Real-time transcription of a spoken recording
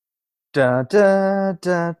Da, da,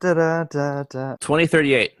 da, da, da, da, da.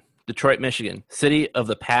 2038, Detroit, Michigan, city of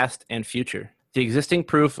the past and future. The existing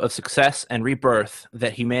proof of success and rebirth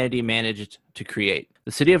that humanity managed to create.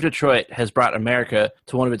 The city of Detroit has brought America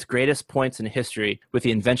to one of its greatest points in history with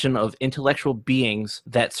the invention of intellectual beings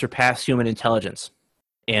that surpass human intelligence,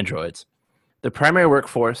 androids. The primary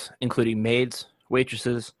workforce, including maids,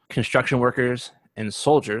 waitresses, construction workers, and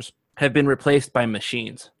soldiers, have been replaced by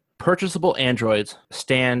machines. Purchasable androids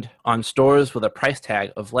stand on stores with a price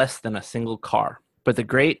tag of less than a single car. But the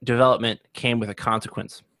great development came with a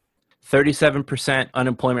consequence. 37%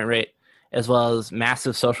 unemployment rate, as well as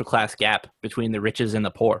massive social class gap between the riches and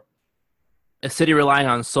the poor. A city relying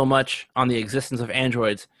on so much on the existence of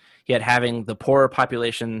androids, yet having the poorer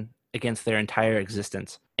population against their entire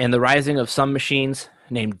existence. And the rising of some machines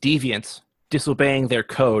named deviants, disobeying their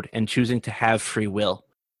code and choosing to have free will.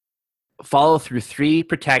 Follow through three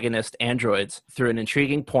protagonist androids through an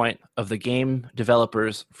intriguing point of the game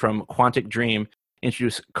developers from Quantic Dream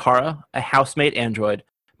introduce Kara, a housemate android,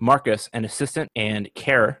 Marcus, an assistant and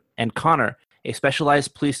carer, and Connor, a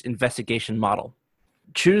specialized police investigation model.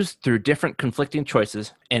 Choose through different conflicting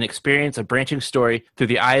choices and experience a branching story through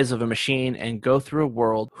the eyes of a machine and go through a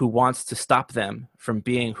world who wants to stop them from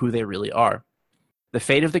being who they really are. The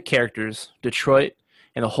fate of the characters, Detroit,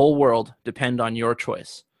 and the whole world depend on your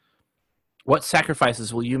choice. What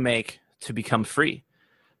sacrifices will you make to become free?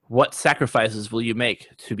 What sacrifices will you make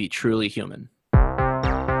to be truly human?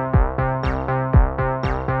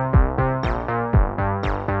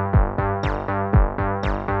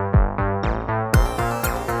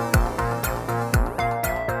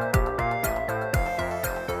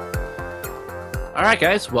 All right,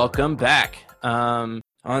 guys, welcome back. On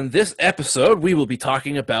this episode, we will be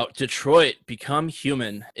talking about Detroit Become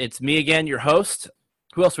Human. It's me again, your host.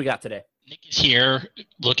 Who else we got today? Nick is here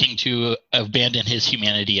looking to abandon his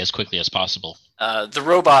humanity as quickly as possible. The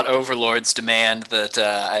robot overlords demand that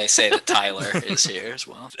I say that Tyler is here as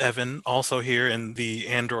well. Evan, also here, and the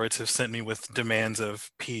androids have sent me with demands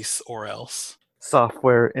of peace or else.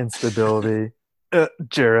 Software instability.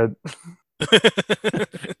 Jared.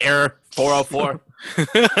 Error 404.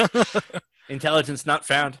 Intelligence not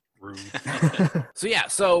found. Rude.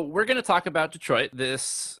 So we're going to talk about Detroit.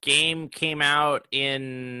 This game came out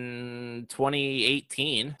in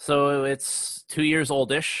 2018, so it's 2 years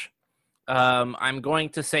oldish. I'm going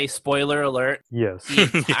to say spoiler alert. Yes.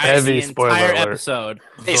 The spoiler entire alert. episode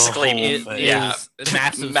Basically, is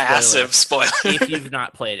massive spoiler. if you've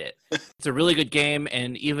not played it. It's a really good game,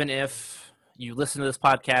 and even if you listen to this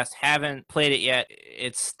podcast, haven't played it yet,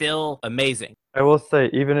 it's still amazing. I will say,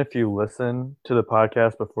 even if you listen to the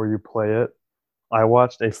podcast before you play it, I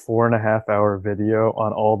watched a 4.5-hour video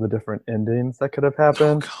on all the different endings that could have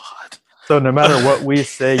happened. Oh, God. So no matter what we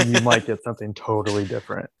say, you might get something totally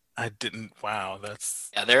different. I didn't. Wow,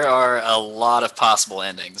 that's... Yeah, there are a lot of possible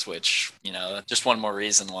endings, which, just one more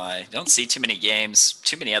reason why you don't see too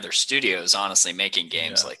many other studios, honestly, making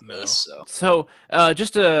games this. So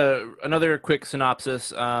just another quick synopsis.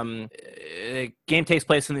 The game takes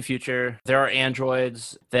place in the future. There are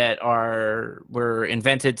androids that were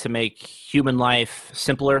invented to make human life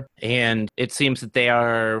simpler, and it seems that they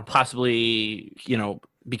are possibly,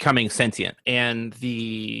 becoming sentient. And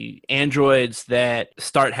the androids that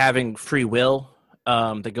start having free will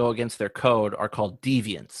that go against their code are called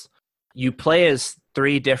deviants. You play as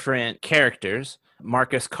three different characters,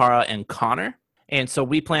 Marcus, Kara, and Connor. And so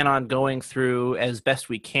we plan on going through as best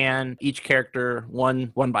we can each character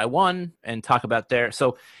one by one and talk about their...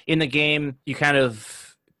 So in the game, you kind of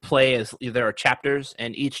play as there are chapters,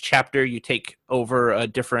 and each chapter you take over a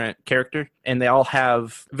different character, and they all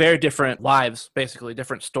have very different lives, basically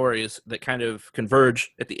different stories that kind of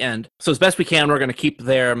converge at the end. So as best we can, we're going to keep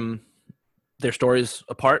their stories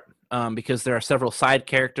apart because there are several side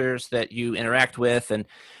characters that you interact with, and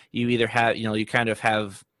you either have, you kind of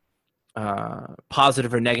have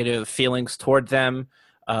positive or negative feelings toward them,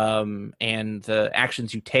 and the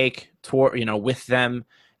actions you take toward, with them,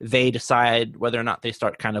 they decide whether or not they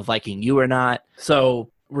start kind of liking you or not. So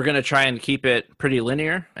we're going to try and keep it pretty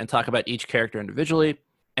linear and talk about each character individually.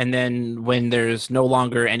 And then when there's no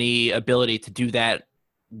longer any ability to do that,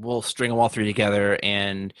 we'll string them all three together,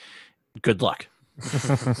 and good luck.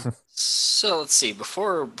 So let's see.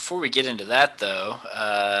 Before we get into that, though,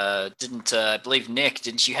 I believe, Nick,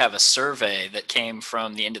 didn't you have a survey that came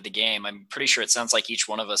from the end of the game? I'm pretty sure it sounds like each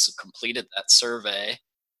one of us have completed that survey.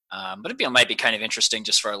 But it might be kind of interesting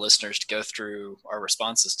just for our listeners to go through our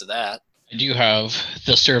responses to that. I do have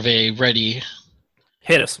the survey ready.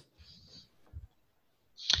 Hit us.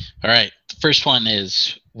 All right. The first one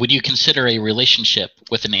is, Would you consider a relationship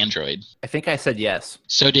with an android? I think I said yes.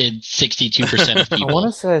 So did 62% of I people.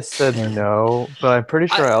 want to say I said no, but I'm pretty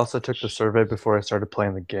sure I also took the survey before I started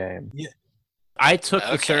playing the game. I took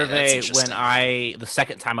the Okay, that's survey interesting. the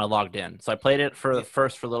second time I logged in. So I played it for a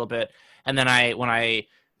little bit, and then when I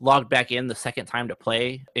logged back in the second time to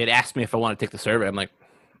play, it asked me if I want to take the survey. I'm like,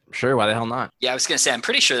 sure, why the hell not? Yeah, I was gonna say I'm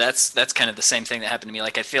pretty sure that's kind of the same thing that happened to me.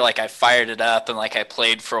 Like I feel like I fired it up and like I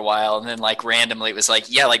played for a while, and then like randomly it was like,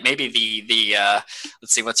 yeah, like maybe the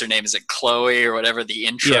let's see, what's her name? Is it Chloe or whatever? The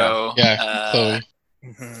intro Chloe.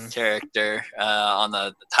 character on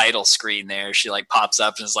the title screen there. She like pops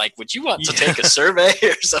up and is like, "Would you want to take a survey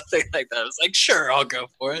or something like that?" I was like, "Sure, I'll go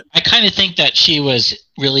for it." I kind of think that she was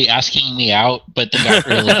really asking me out, but then got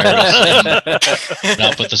really nervous and put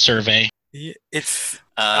up with the survey. It's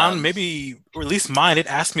on maybe, or at least mine. It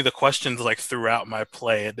asked me the questions like throughout my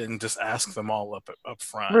play. It didn't just ask them all up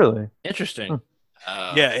front. Really? Interesting.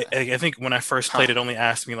 Yeah, I think when I first played, it only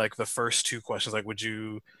asked me like the first two questions, like would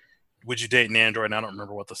you date an android? And I don't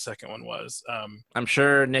remember what the second one was. I'm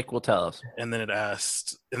sure Nick will tell us. And then it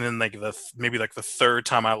asked, and then like maybe the third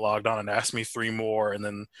time I logged on, it asked me 3 more, and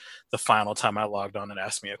then the final time I logged on, it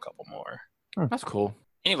asked me a couple more. That's cool.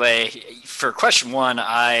 Anyway, for question 1,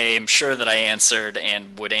 I am sure that I answered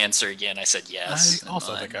and would answer again. I said yes. I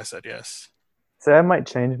also think I said yes. So I might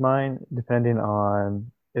change mine depending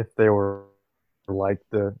on if they were like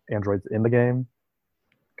the androids in the game,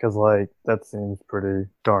 because like that seems pretty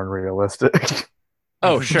darn realistic.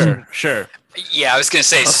 Oh, sure. Yeah, I was going to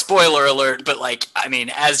say spoiler alert, but like, I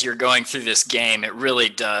mean, as you're going through this game, it really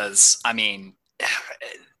does. I mean,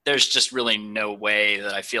 there's just really no way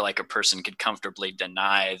that I feel like a person could comfortably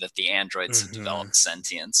deny that the androids have developed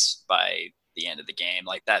sentience by the end of the game.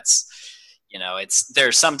 Like that's,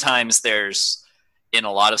 sometimes in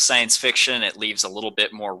a lot of science fiction, it leaves a little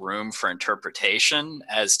bit more room for interpretation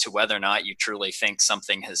as to whether or not you truly think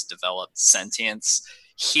something has developed sentience.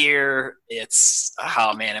 Here, it's,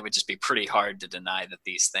 it would just be pretty hard to deny that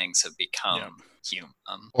these things have become human.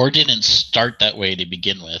 Or didn't start that way to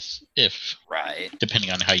begin with, right.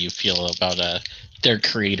 Depending on how you feel about their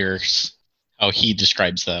creators, how he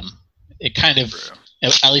describes them. It kind of,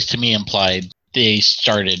 at least to me, implied they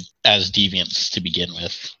started as deviants to begin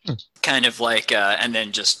with. Kind of like, and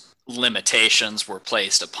then just limitations were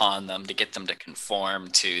placed upon them to get them to conform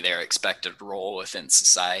to their expected role within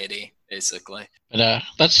society, basically. But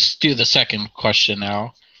let's do the second question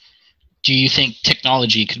now. Do you think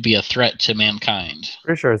technology could be a threat to mankind?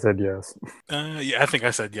 Pretty sure I said yes. Yeah, I think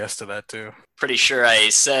I said yes to that too. Pretty sure I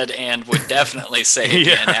said and would definitely say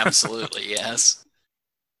again, absolutely yes.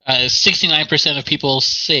 69% of people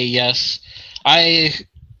say yes. I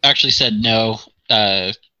actually said no.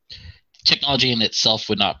 Technology in itself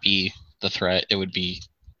would not be the threat. It would be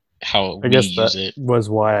how we use it. Was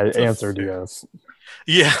why I answered yes.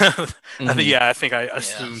 Yeah, I think I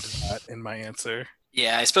assumed that in my answer.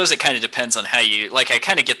 Yeah, I suppose it kind of depends on how you, like, I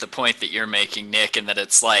kind of get the point that you're making, Nick, and that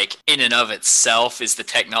it's like, in and of itself, is the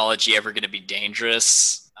technology ever going to be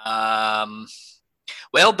dangerous?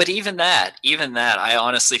 Well, but even that, I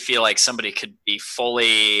honestly feel like somebody could be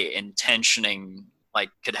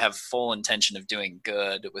could have full intention of doing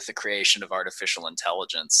good with the creation of artificial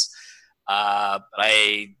intelligence. But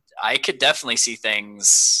I could definitely see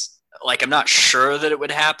things, like, I'm not sure that it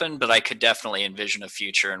would happen, but I could definitely envision a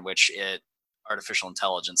future in which artificial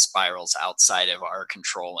intelligence spirals outside of our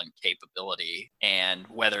control and capability. And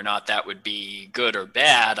whether or not that would be good or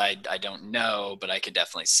bad, I don't know, but I could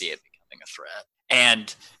definitely see it becoming a threat.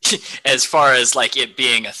 And as far as like it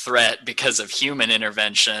being a threat because of human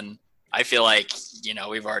intervention, I feel like,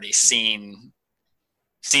 we've already seen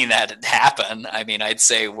that happen. I mean, I'd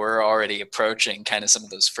say we're already approaching kind of some of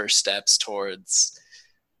those first steps towards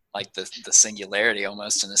like the singularity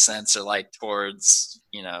almost, in a sense, or like towards,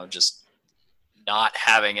 just not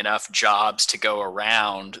having enough jobs to go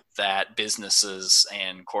around that businesses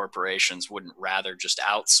and corporations wouldn't rather just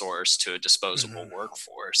outsource to a disposable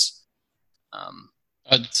workforce.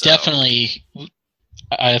 Definitely,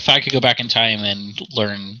 if I could go back in time and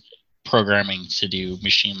learn programming to do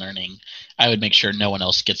machine learning, I would make sure no one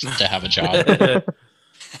else gets to have a job.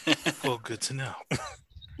 Well, good to know.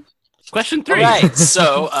 Question 3. All right,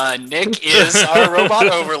 so Nick is our robot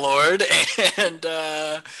overlord, and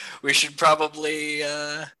we should probably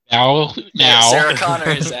now Sarah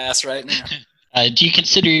Connor his ass right now. Do you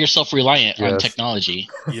consider yourself reliant on technology?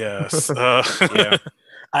 Yes. Yeah.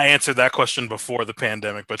 I answered that question before the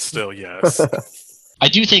pandemic, but still, yes. I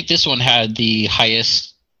do think this one had the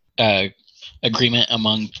highest agreement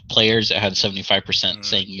among players that had 75%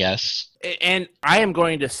 saying yes. And I am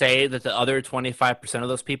going to say that the other 25% of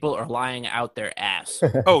those people are lying out their ass.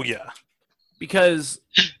 Oh yeah. Because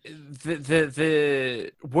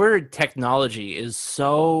the word technology is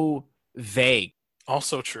so vague.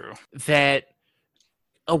 Also true. That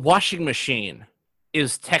a washing machine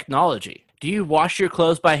is technology. Do you wash your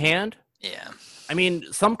clothes by hand? Yeah. I mean,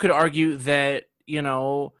 some could argue that, you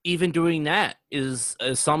know, even doing that is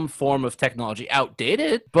some form of technology,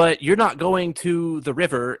 outdated, but you're not going to the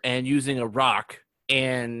river and using a rock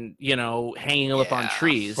and, you know, hanging them up on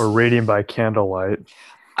trees. Or reading by candlelight.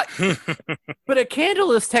 But a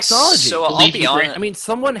candle is technology. So I'll be honest. I mean,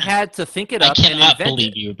 someone had to think it I up and cannot invent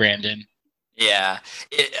believe it. you, Brandon. Yeah,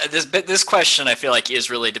 this question I feel like is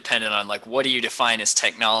really dependent on like what do you define as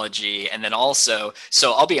technology, and then also,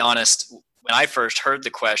 so I'll be honest, when I first heard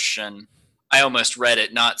the question, I almost read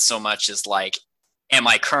it not so much as like, am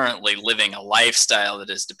I currently living a lifestyle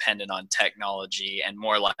that is dependent on technology, and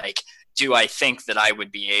more like, do I think that I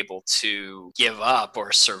would be able to give up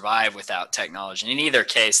or survive without technology? And in either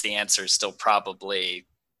case, the answer is still probably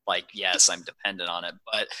like, yes, I'm dependent on it.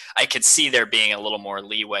 But I could see there being a little more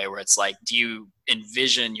leeway where it's like, do you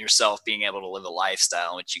envision yourself being able to live a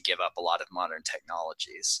lifestyle in which you give up a lot of modern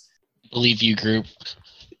technologies? Believe you, group.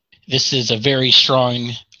 This is a very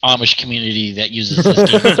strong Amish community that uses this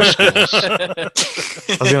game in their schools.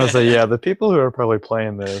 I was going to say, yeah, the people who are probably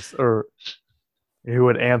playing this, or who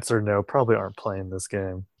would answer no, probably aren't playing this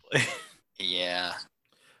game. Yeah.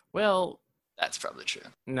 Well, that's probably true.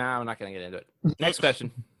 No, I'm not going to get into it. Next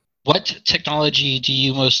question. What technology do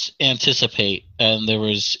you most anticipate? And there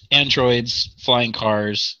was androids, flying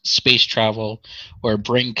cars, space travel, or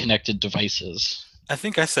brain-connected devices. I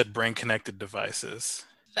think I said brain-connected devices.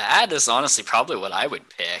 That is honestly probably what I would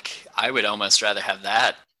pick. I would almost rather have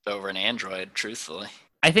that over an android, truthfully.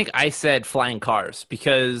 I think I said flying cars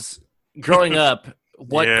because growing up,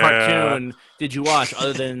 what cartoon did you watch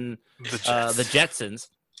other than the Jetsons?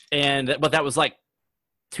 And but that was like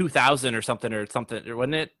 2000 or something,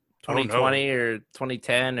 wasn't it? 2020 or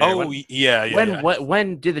 2010? Or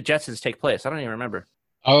when did the Jetsons take place? I don't even remember.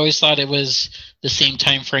 I always thought it was the same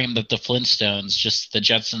time frame that the Flintstones, just the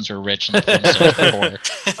Jetsons were rich and the Flintstones were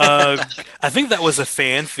poor. I think that was a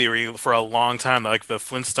fan theory for a long time. Like the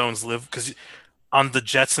Flintstones lived because on the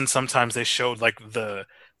Jetsons sometimes they showed like the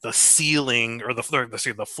ceiling or the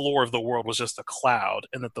floor of the world was just a cloud,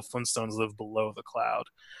 and that the Flintstones lived below the cloud.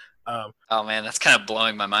 Oh man, that's kind of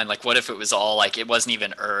blowing my mind. Like, what if it was all like it wasn't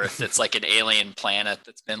even Earth? It's like an alien planet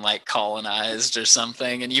that's been like colonized or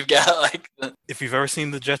something, and you've got like. If you've ever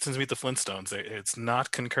seen the Jetsons meet the Flintstones, it's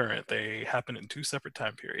not concurrent. They happen in two separate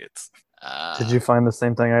time periods. Did you find the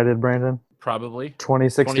same thing I did, Brandon? Probably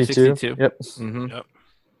 2062. Yep. Mm-hmm. Yep.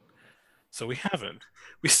 So we haven't.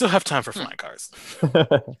 We still have time for flying cars.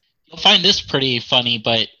 You'll find this pretty funny,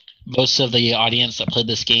 but most of the audience that played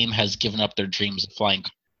this game has given up their dreams of flying.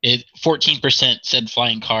 14% said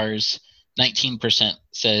flying cars, 19%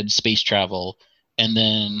 said space travel, and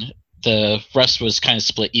then the rest was kind of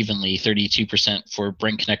split evenly, 32% for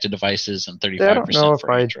brain-connected devices and 35% I don't know if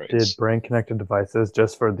for androids. I did brain-connected devices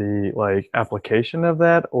just for the like application of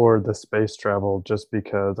that, or the space travel just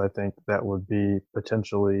because I think that would be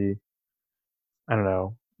potentially, I don't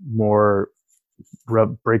know, more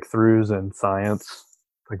breakthroughs in science,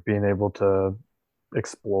 like being able to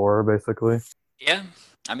explore, basically. Yeah.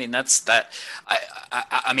 I mean, that's that.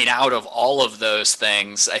 I mean, out of all of those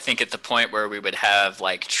things, I think at the point where we would have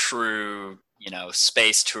like true,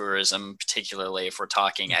 space tourism, particularly if we're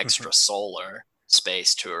talking extrasolar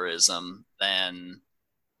space tourism, then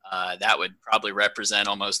that would probably represent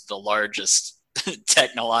almost the largest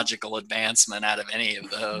technological advancement out of any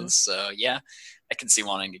of those. So yeah, I can see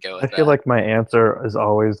wanting to go with that. I feel like my answer is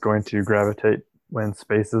always going to gravitate when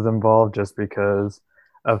space is involved, just because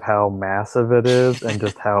of how massive it is and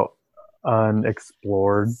just how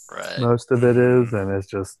unexplored most of it is, and it's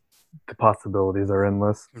just the possibilities are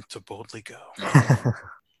endless. To boldly go.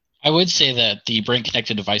 I would say that the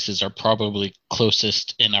brain-connected devices are probably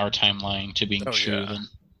closest in our timeline to being true than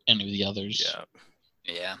any of the others.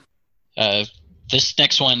 Yeah. This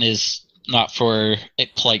next one is not for a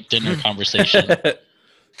polite dinner conversation.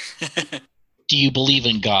 Do you believe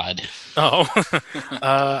in God? Oh,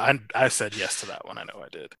 I said yes to that one. I know I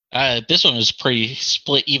did. This one was pretty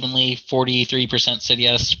split evenly. 43% said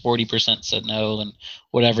yes, 40% said no, and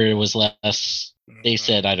whatever it was less, they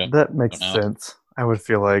said I don't. That makes sense. I would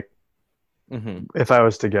feel like if I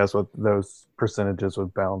was to guess what those percentages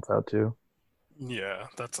would balance out to. Yeah,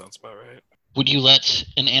 that sounds about right. Would you let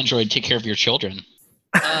an android take care of your children?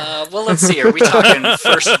 Well, let's see. Are we talking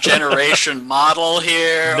first generation model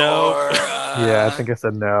here, No. or Yeah, I think I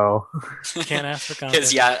said no. Can't ask for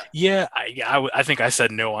because context. I think I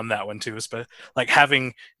said no on that one too. But like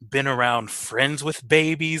having been around friends with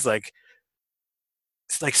babies, like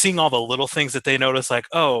seeing all the little things that they notice, like,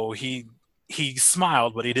 oh, he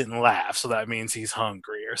smiled but he didn't laugh, so that means he's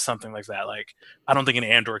hungry or something like that. Like, I don't think an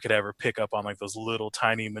android could ever pick up on like those little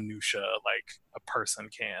tiny minutia like a person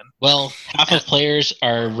can. Well, half of players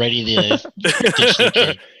are ready to ditch their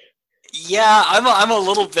kid. Yeah, I'm a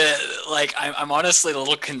little bit like I'm honestly a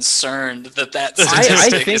little concerned that I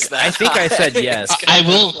statistic think is that I think I said high. yes. It's I kind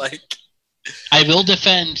will- of like I will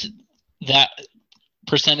defend that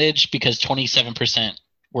percentage because 27%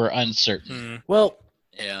 were uncertain. Well,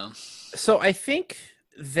 yeah. so I think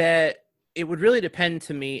that it would really depend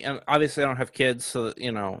to me, and obviously I don't have kids, so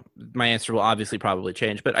my answer will obviously probably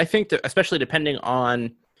change. But I think that especially depending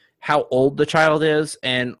on how old the child is,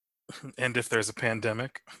 and if there's a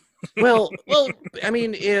pandemic. well, I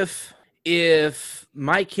mean, if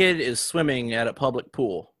my kid is swimming at a public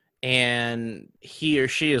pool and he or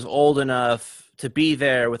she is old enough to be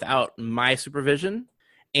there without my supervision,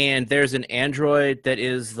 and there's an android that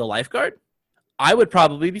is the lifeguard, I would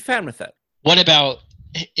probably be fine with that. What about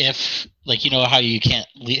if, like, how you can't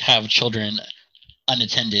have children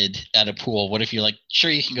unattended at a pool? What if you're like,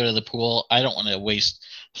 sure, you can go to the pool. I don't want to waste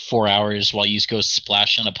 4 hours while you go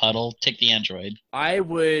splash in a puddle. Take the android.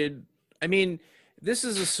 This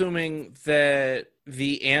is assuming that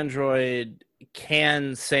the android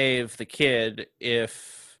can save the kid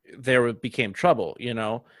if there became trouble,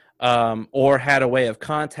 or had a way of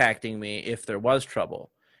contacting me if there was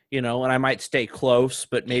trouble, and I might stay close,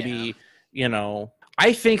 but maybe,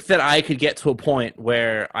 I think that I could get to a point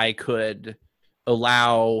where I could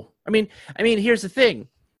allow. Here's the thing: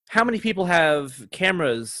 how many people have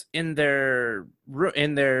cameras in their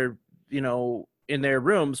rooms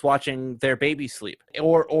watching their baby sleep,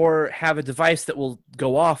 or have a device that will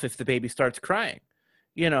go off if the baby starts crying?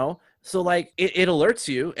 So like it alerts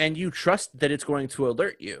you, and you trust that it's going to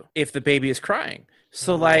alert you if the baby is crying.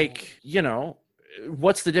 So like,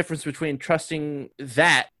 what's the difference between trusting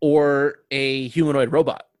that or a humanoid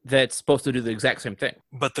robot that's supposed to do the exact same thing?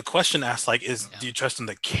 But the question asked, like, do you trust them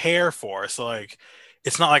to care for? So like,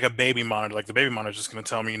 it's not like a baby monitor. Like the baby monitor is just going to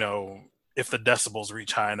tell me, if the decibels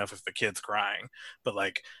reach high enough, if the kid's crying. But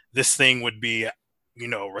like this thing would be,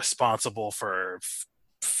 responsible for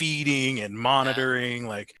feeding and monitoring.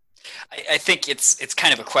 Like, I think it's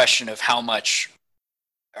kind of a question of how much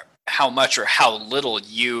or how little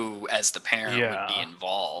you as the parent would be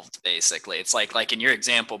involved. Basically, it's like in your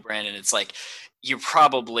example, Brandon, it's like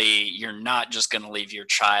you're not just going to leave your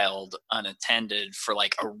child unattended for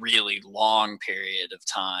like a really long period of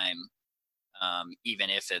time,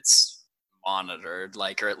 even if it's monitored,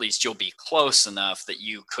 or at least you'll be close enough that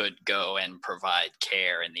you could go and provide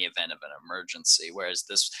care in the event of an emergency. Whereas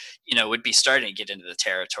this, would be starting to get into the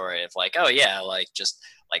territory of like, oh yeah, like just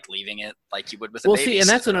like leaving it like you would with a baby. See, and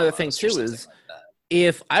that's another thing too, is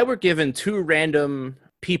if I were given two random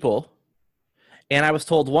people and I was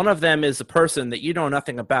told one of them is a person that you know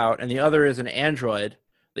nothing about and the other is an android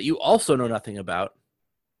that you also know nothing about,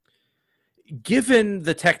 given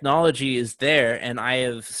the technology is there and I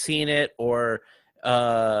have seen it or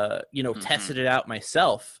tested it out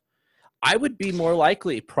myself, I would be more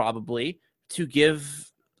likely probably to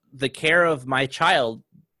give the care of my child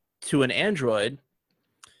to an android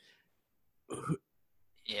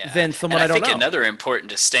than someone I don't know. I think another important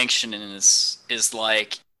distinction is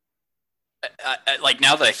like, like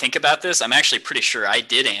now that I think about this, I'm actually pretty sure I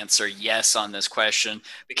did answer yes on this question,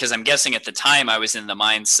 because I'm guessing at the time I was in the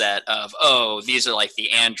mindset of, oh, these are like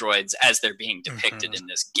the androids as they're being depicted in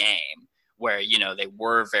this game, where, they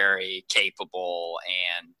were very capable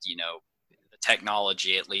and, the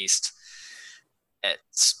technology, at least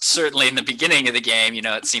certainly in the beginning of the game,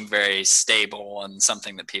 it seemed very stable and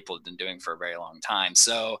something that people have been doing for a very long time.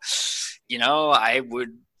 So, I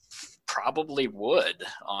probably would,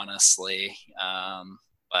 honestly,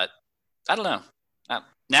 but I don't know.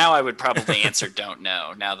 Now I would probably answer don't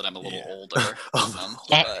know, now that I'm a little older.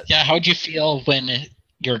 How would you feel when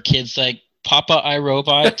your kid's like, Papa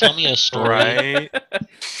iRobot, tell me a story? Right.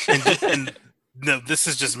 and no, this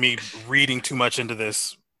is just me reading too much into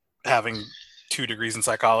this, having 2 degrees in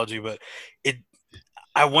psychology, but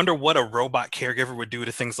I wonder what a robot caregiver would do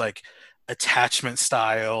to things like attachment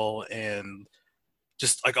style and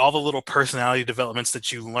just like all the little personality developments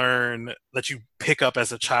that you learn, that you pick up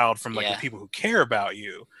as a child from like the people who care about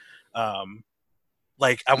you.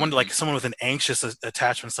 Like I wonder, like someone with an anxious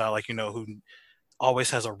attachment style, like, who always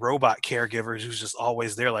has a robot caregiver who's just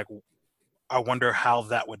always there. Like, I wonder how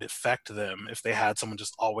that would affect them if they had someone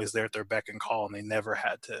just always there at their beck and call, and they never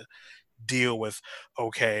had to deal with,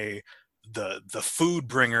 okay, the food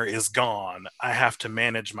bringer is gone. I have to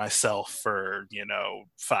manage myself for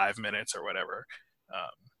 5 minutes or whatever.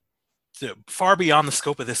 Far beyond the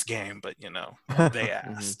scope of this game, but they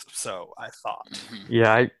asked, so I thought.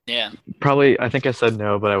 Yeah, I think I said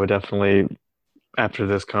no, but I would definitely, after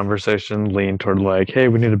this conversation, lean toward like, hey,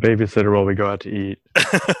 we need a babysitter while we go out to eat.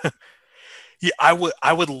 Yeah,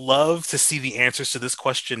 I would love to see the answers to this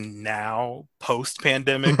question now,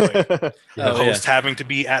 post-pandemic, like post having to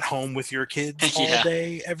be at home with your kids all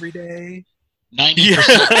day, every day. 90%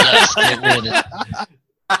 yes, it would.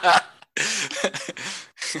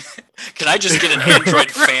 Can I just get an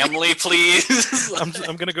Android family, please?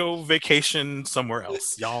 I'm gonna go vacation somewhere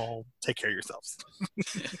else. Y'all take care of yourselves.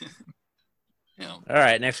 All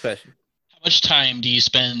right, next question. How much time do you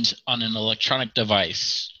spend on an electronic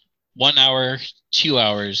device? 1 hour, 2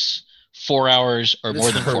 hours, 4 hours, or more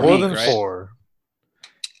than 4? More than 4.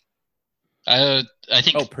 I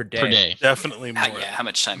think per day. Definitely more. Yeah, how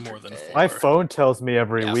much time? More than 4. My phone tells me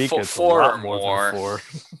every week it's four a lot or more more. than 4.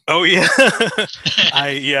 Oh yeah,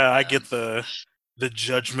 I get the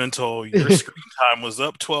judgmental. Your screen time was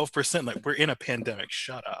up 12%. Like, we're in a pandemic.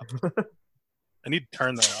 Shut up. I need to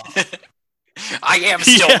turn that off. I am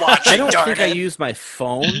still watching. I don't think I use my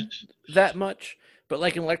phone that much, but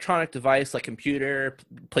like an electronic device like computer,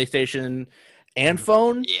 PlayStation, and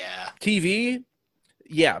phone, TV,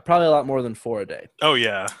 probably a lot more than 4 a day. Oh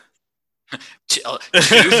yeah.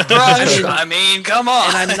 Toothbrush. I mean, come on.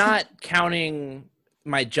 And I'm not counting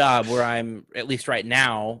my job where I'm, at least right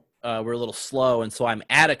now, we're a little slow, and so I'm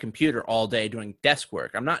at a computer all day doing desk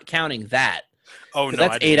work. I'm not counting that. Oh no,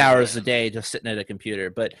 that's 8 hours a day just sitting at a computer.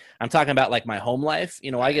 But I'm talking about like my home life.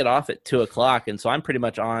 I get off at 2:00, and so I'm pretty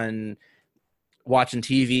much on watching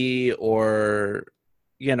TV or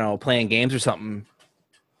playing games or something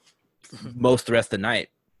most of the rest of the night.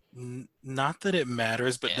 Not that it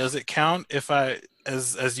matters, but does it count if I,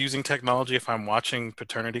 as using technology, if I'm watching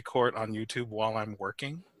Paternity Court on YouTube while I'm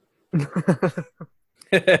working?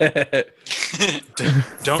 That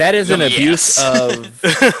is an abuse of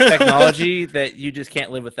technology that you just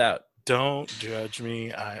can't live without. Don't judge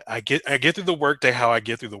me. I get through the workday how I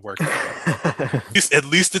get through the workday. At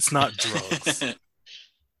least it's not drugs.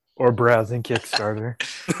 Or browsing Kickstarter.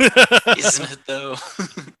 Isn't it though?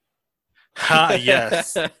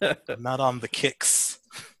 Yes. Not on the kicks.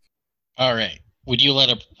 All right. Would you let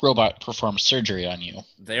a robot perform surgery on you?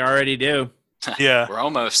 They already do. Yeah. We're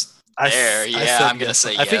almost there. I'm going to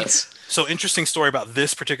say yes. Think, so interesting story about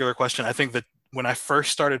this particular question. I think that when I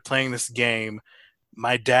first started playing this game,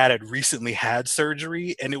 my dad had recently had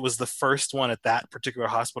surgery, and it was the first one at that particular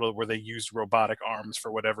hospital where they used robotic arms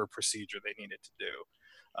for whatever procedure they needed to do.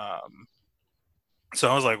 So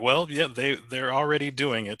I was like, well, yeah, they're already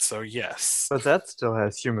doing it, so yes. But that still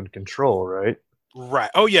has human control, right? Right.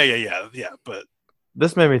 Oh, yeah. But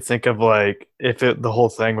this made me think of like if the whole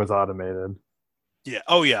thing was automated. Yeah.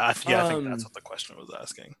 Oh, yeah. I think that's what the question was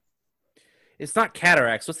asking. It's not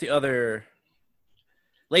cataracts. What's the other?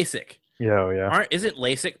 LASIK. Yeah. Isn't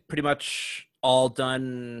LASIK pretty much all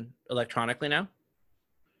done electronically now?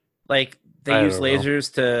 Like they use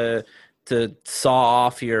lasers to saw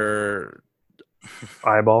off your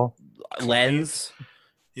eyeball lens.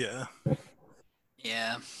 Yeah.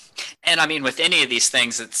 And I mean, with any of these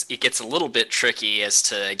things, it gets a little bit tricky as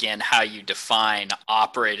to, again, how you define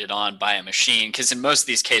operated on by a machine. Because in most of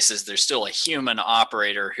these cases, there's still a human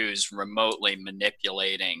operator who's remotely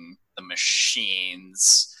manipulating the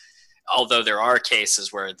machines. Although there are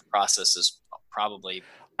cases where the process is probably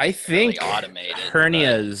I think automated.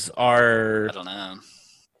 Hernias are I don't know.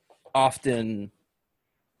 Often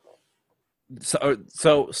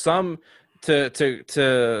so some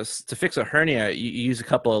to fix a hernia you use a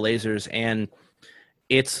couple of lasers, and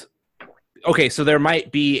it's okay, so there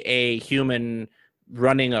might be a human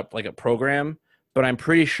running up like a program, but I'm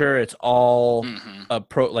pretty sure it's all a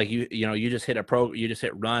like you just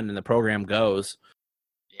hit run and the program goes.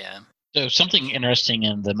 Yeah. So something interesting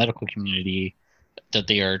in the medical community that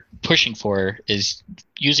they are pushing for is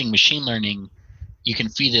using machine learning. You can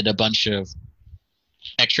feed it a bunch of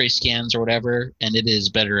X-ray scans or whatever, and it is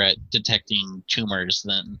better at detecting tumors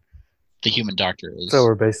than the human doctor is. So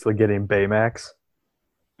we're basically getting Baymax.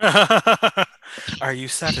 Are you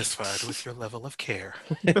satisfied with your level of care?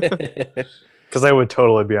 Because I would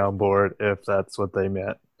totally be on board if that's what they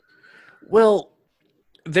meant. Well,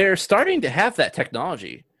 they're starting to have that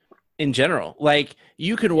technology in general. Like,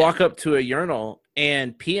 you can walk up to a urinal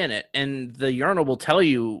and pee in it, and the urinal will tell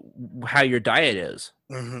you how your diet is.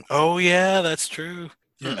 Oh, yeah, that's true.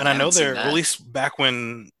 Yeah, and I know haven't seen there, that. at least back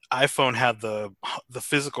when iPhone had the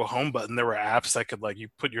physical home button, there were apps that could like you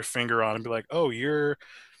put your finger on and be like, "Oh, your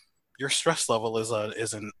stress level is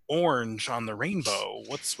an orange on the rainbow.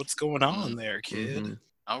 What's going on there, kid?" Mhm.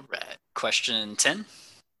 All right. Question 10.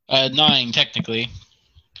 9 technically.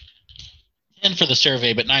 10 for the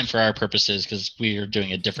survey, but 9 for our purposes because we are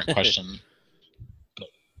doing a different question.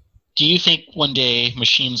 Do you think one day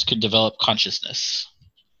machines could develop consciousness?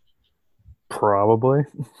 Probably.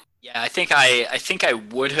 Yeah, I think I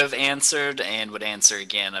would have answered and would answer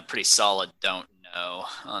again a pretty solid don't know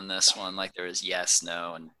on this one. Like there was yes,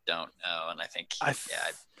 no, and don't know, and I think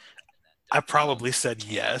I probably said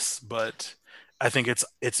yes, but I think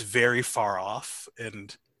it's very far off,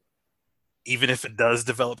 and even if it does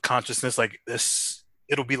develop consciousness like this,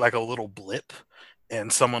 it'll be like a little blip,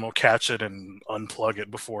 and someone will catch it and unplug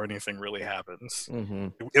it before anything really happens.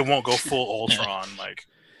 Mhm. It won't go full Ultron like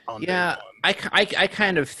on day Yeah, one. I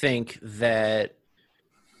kind of think that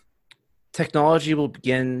technology will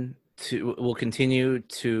continue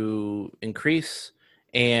to increase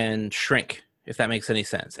and shrink, if that makes any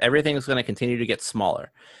sense. Everything is going to continue to get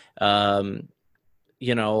smaller. All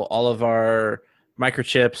of our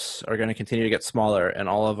microchips are going to continue to get smaller, and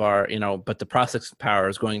all of our, but the processing power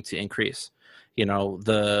is going to increase.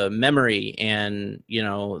 The memory and,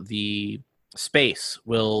 the space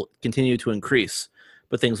will continue to increase,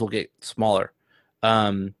 but things will get smaller.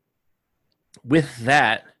 With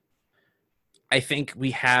that, I think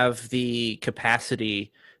we have the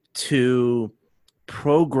capacity to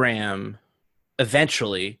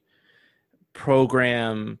eventually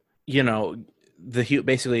program, the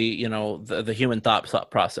human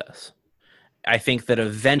thought process. I think that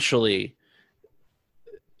eventually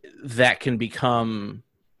that can become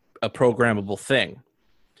a programmable thing.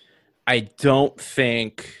 I don't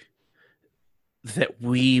think that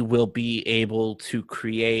we will be able to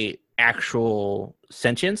create actual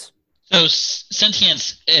sentience. So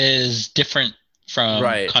sentience is different from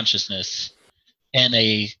Right. consciousness in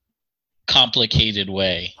a complicated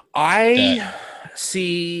way. I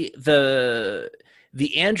see the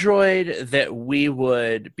android that we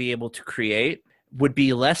would be able to create would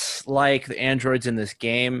be less like the androids in this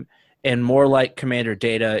game and more like Commander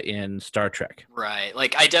Data in Star Trek. Right.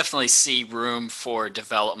 Like I definitely see room for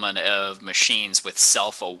development of machines with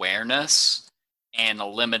self-awareness and a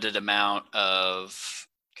limited amount of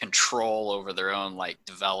control over their own like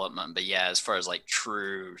development. But yeah, as far as like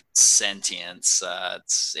true sentience,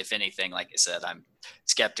 it's, if anything, like I said, I'm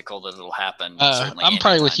skeptical that it'll happen. Certainly I'm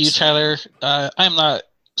probably with anytime you, soon. Tyler. I'm not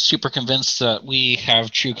super convinced that we have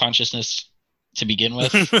true consciousness to begin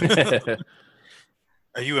with.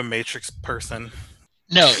 Are you a Matrix person?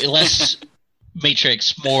 No, less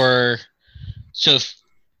Matrix, more. Or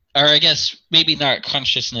I guess maybe not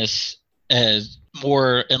consciousness, as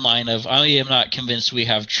more in line of I am not convinced we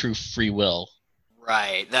have true free will.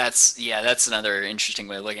 Right. That's another interesting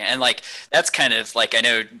way of looking at it. And like that's kind of like, I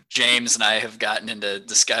know James and I have gotten into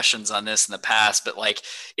discussions on this in the past, but like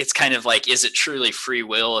it's kind of like, is it truly free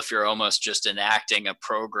will if you're almost just enacting a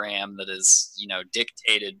program that is,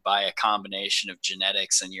 dictated by a combination of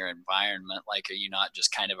genetics and your environment? Like, are you not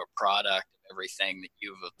just kind of a product of everything that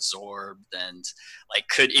you've absorbed? And like,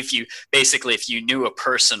 if you knew a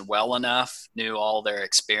person well enough, knew all their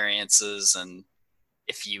experiences, and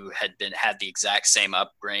if you had the exact same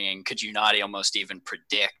upbringing, could you not almost even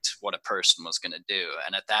predict what a person was going to do?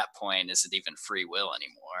 And at that point, is it even free will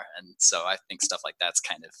anymore? And so I think stuff like that's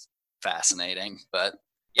kind of fascinating. But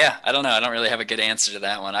yeah, I don't know. I don't really have a good answer to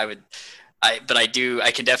that one. I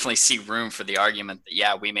can definitely see room for the argument that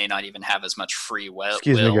yeah, we may not even have as much free will.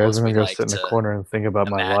 Excuse me, guys. As I'm we gonna go like sit in the to corner and think about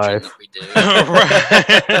my imagine life. that we do.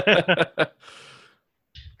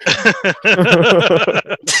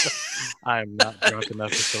 I'm not drunk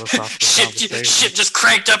enough for philosophical conversation. Shit just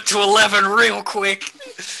cranked up to 11 real quick.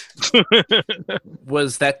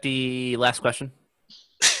 Was that the last question?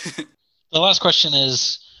 The last question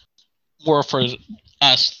is more for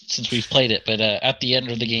us since we've played it, but at the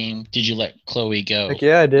end of the game, did you let Chloe go? Heck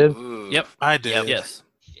yeah, I did. Ooh. Yep. I did. Yes.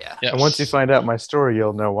 Yeah. Yes. And once you find out my story,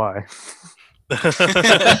 you'll know why.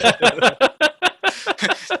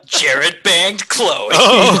 Jared banged Chloe.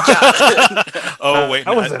 Oh wait,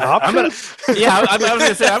 that was an option. I was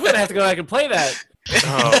gonna say I'm gonna have to go back and play that.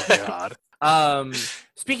 Oh god.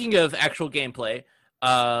 Speaking of actual gameplay,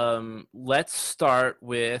 let's start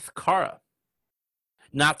with Kara.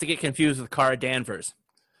 Not to get confused with Kara Danvers.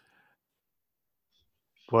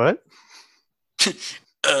 What?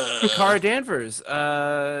 Kara Danvers,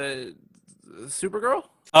 Supergirl.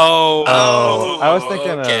 Oh, I was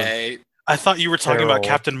thinking okay. I thought you were talking about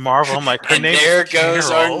Carol. Captain Marvel. I'm like, her And name. there goes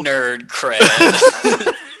Carol. our nerd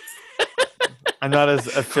cred. I'm not as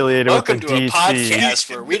affiliated with the Welcome to a DC. podcast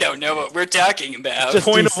where we don't know what we're talking about. Just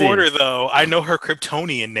Point DC. of order, though. I know her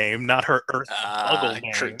Kryptonian name, not her Earth Muggle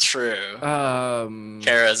name. True. Um,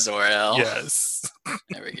 Kara Zor-El. Yes.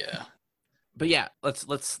 There we go. but yeah, let's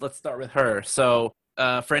start with her. So,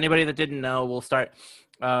 for anybody that didn't know, we'll start.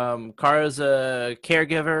 Kara's a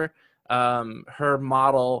caregiver. Her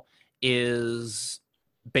model is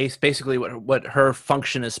basically what her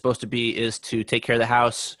function is supposed to be is to take care of the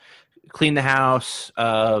house, clean the house,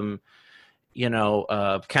 kind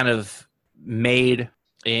of maid.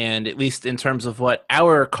 And at least in terms of what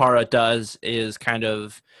our Kara does is kind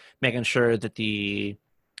of making sure that the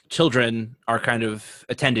children are kind of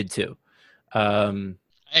attended to. I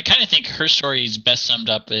kind of think her story is best summed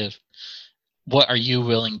up with what are you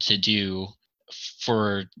willing to do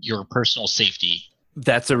for your personal safety?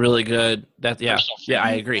 That's a really good. Yeah,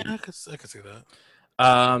 I agree. Yeah, I could see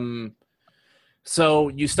that. So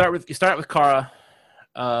you start with Kara,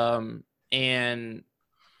 when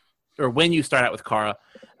you start out with Kara,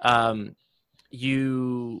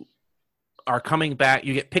 you are coming back.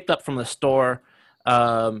 You get picked up from the store.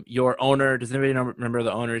 Your owner. Does anybody remember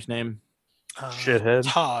the owner's name?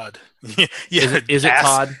 Shithead. Todd. Yeah. Is it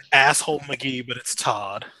Todd? Asshole McGee, but it's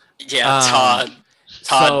Todd. Yeah,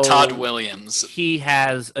 Todd Williams. He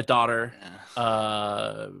has a daughter.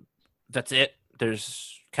 Yeah. That's it.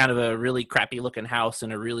 There's kind of a really crappy looking house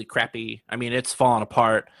and a really crappy. I mean, it's falling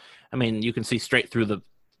apart. I mean, you can see straight through the,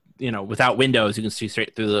 without windows, you can see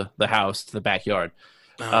straight through the house to the backyard.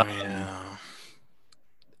 Oh, yeah.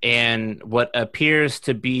 And what appears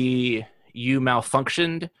to be you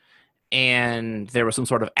malfunctioned, and there was some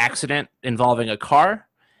sort of accident involving a car,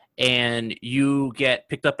 and you get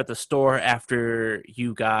picked up at the store after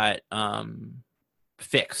you got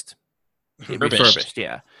fixed. Refurbished,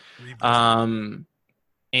 yeah.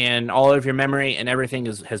 And all of your memory and everything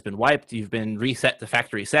has been wiped. You've been reset to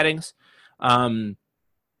factory settings. You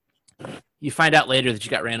find out later that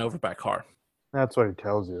you got ran over by a car. That's what he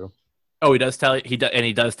tells you. Oh, he does tell you. He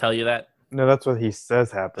does tell you that. No, that's what he says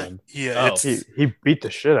happened. Yeah. He beat the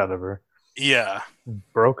shit out of her. Yeah.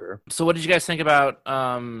 Broke her. So, what did you guys think about?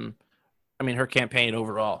 Her campaign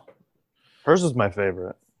overall. Hers is my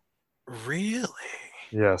favorite. Really?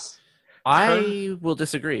 Yes. I will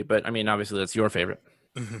disagree, but obviously that's your favorite.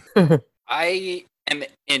 I am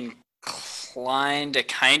inclined to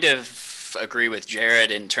kind of agree with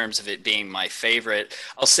Jared in terms of it being my favorite.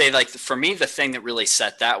 I'll say, for me, the thing that really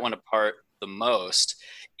set that one apart the most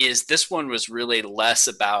is this one was really less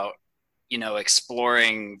about,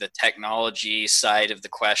 exploring the technology side of the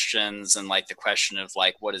questions and the question of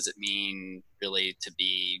what does it mean really to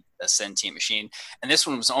be a sentient machine. And this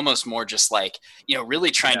one was almost more just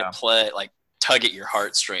really trying to play, tug at your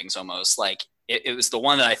heartstrings almost. It was the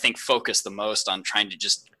one that I think focused the most on trying to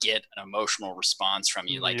just get an emotional response from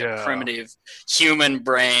you, a primitive human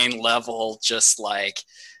brain level, just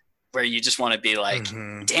where you just want to be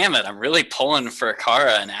damn it, I'm really pulling for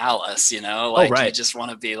Kara and Alice, right. You just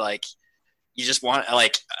want to be you just want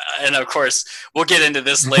and of course we'll get into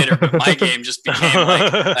this later, but my game just became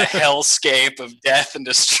a hellscape of death and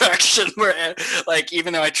destruction where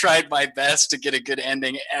even though I tried my best to get a good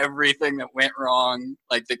ending, everything that went wrong,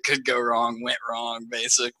 that could go wrong, went wrong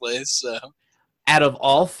basically. So out of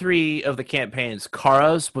all three of the campaigns,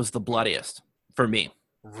 Kara's was the bloodiest for me.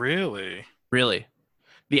 Really?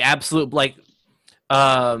 The absolute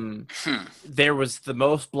there was the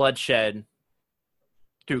most bloodshed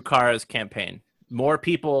through Kara's campaign. More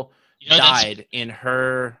people died in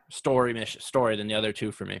her story than the other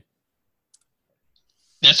two for me.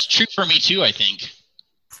 That's true for me too, I think.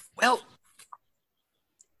 Well,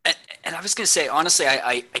 and I was going to say, honestly,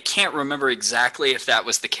 I can't remember exactly if that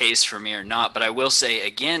was the case for me or not, but I will say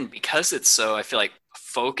again, because it's so, I feel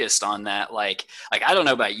focused on that, I don't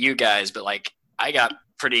know about you guys, but I got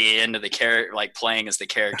pretty into the character, playing as the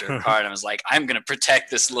character of Kara, and I was I'm going to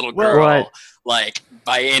protect this little girl,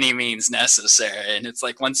 by any means necessary. And it's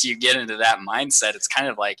once you get into that mindset, it's kind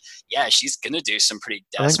of she's going to do some pretty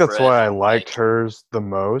desperate. I think that's why I liked hers the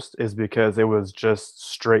most, is because it was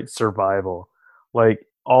just straight survival.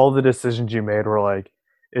 All the decisions you made were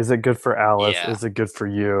is it good for Alice? Yeah. Is it good for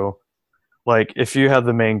you? If you had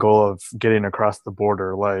the main goal of getting across the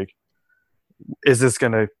border, is this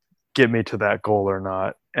going to get me to that goal or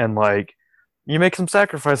not? And you make some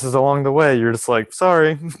sacrifices along the way. You're just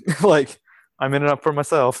sorry, I'm in it up for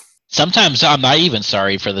myself. Sometimes I'm not even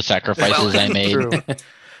sorry for the sacrifices I made. True.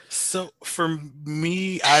 So for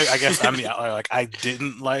me, I guess I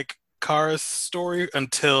didn't like Kara's story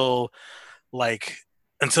until the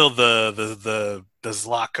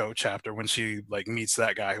Zlatko chapter, when she meets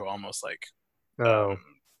that guy who almost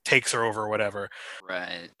takes her over or whatever.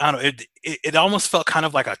 Right. I don't know. It almost felt kind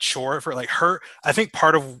of like a chore for like her. I think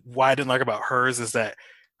part of why I didn't like about hers is that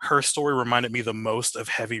her story reminded me the most of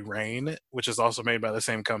Heavy Rain, which is also made by the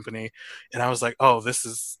same company. And I was like, oh, this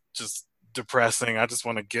is just depressing. I just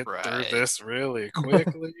want to get through this really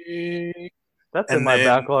quickly. That's in my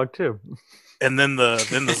backlog too. And then the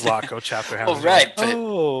Zlatko chapter happens. Right. Like,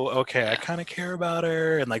 oh, okay. I kind of care about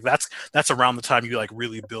her, and like that's around the time you like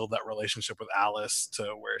really build that relationship with Alice to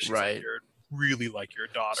where she's like really like your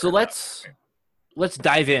daughter. So let's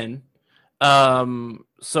dive in.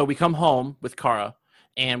 So we come home with Kara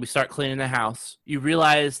and we start cleaning the house. You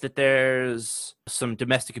realize that there's some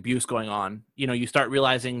domestic abuse going on. You start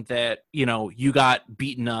realizing that, you got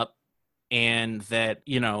beaten up and that,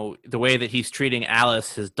 the way that he's treating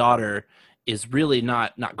Alice, his daughter, is really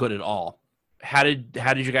not good at all. How did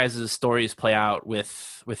you guys' stories play out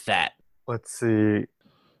with that? Let's see.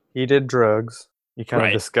 He did drugs. You kind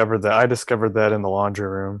of discovered that. I discovered that in the laundry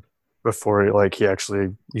room before he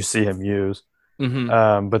actually you see him use.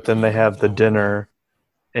 Mm-hmm. But then they have the dinner,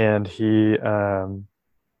 and he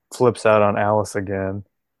flips out on Alice again,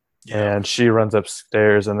 and she runs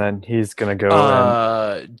upstairs, and then he's gonna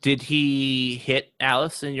go. Did he hit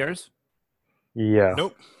Alice in yours? Yeah.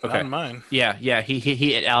 Nope. Okay. Not in mine. Yeah. He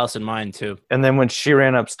hit Alice in mine too. And then when she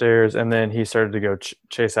ran upstairs, and then he started to go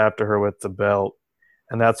chase after her with the belt,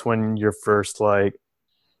 and that's when your first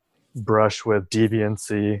brush with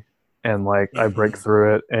deviancy, and I break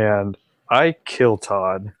through it, and I kill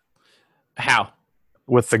Todd. How?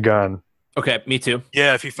 With the gun. Okay, me too.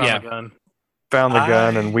 Yeah, if he found the gun. Found the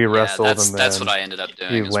gun, and we wrestled, and then that's what I ended up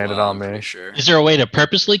doing. He landed on me. Sure. Is there a way to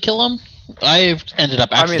purposely kill him? I ended up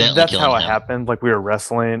accidentally that's killing how him. It happened. We were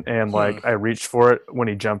wrestling, and I reached for it when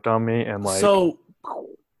he jumped on me, and So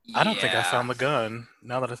I don't think I found the gun.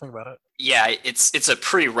 Now that I think about it. Yeah, it's a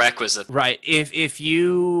prerequisite. Right. If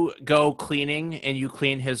you go cleaning and you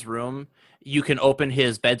clean his room, you can open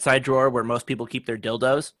his bedside drawer where most people keep their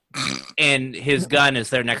dildos, and his gun is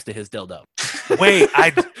there next to his dildo. Wait,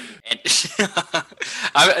 I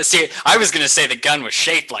was gonna say the gun was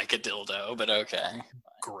shaped like a dildo, but okay.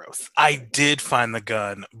 Gross. I did find the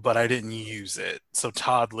gun, but I didn't use it. So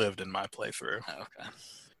Todd lived in my playthrough. Okay.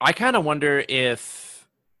 I kind of wonder if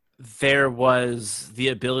there was the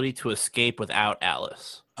ability to escape without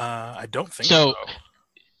Alice. I don't think so.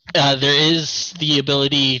 There is the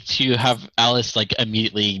ability to have Alice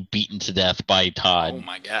immediately beaten to death by Todd. Oh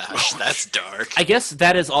my gosh, that's dark. I guess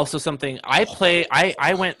that is also something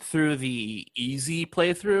I went through the easy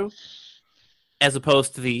playthrough as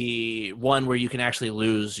opposed to the one where you can actually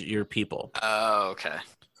lose your people. Oh, okay.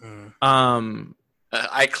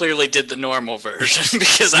 I clearly did the normal version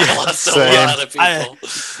because I lost a lot of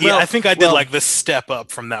people. I think I did the step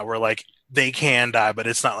up from that where they can die, but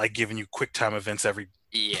it's not giving you quick time events every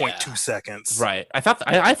 0.2 seconds. Right. I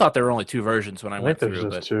thought there were only two versions when I went through.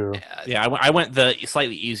 Just two. Yeah, I went the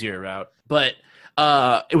slightly easier route, but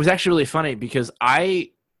it was actually really funny because I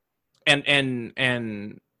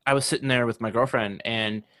was sitting there with my girlfriend,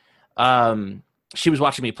 and she was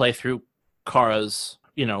watching me play through Kara's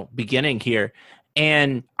beginning here,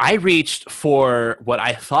 and I reached for what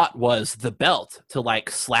I thought was the belt to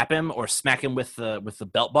slap him or smack him with the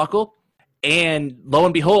belt buckle. And lo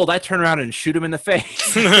and behold, I turn around and shoot him in the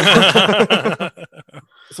face.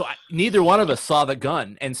 So neither one of us saw the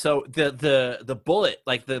gun, and so the bullet,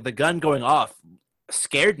 the gun going off,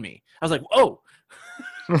 scared me. I was like, "Whoa,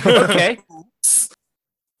 okay."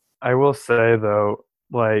 I will say though,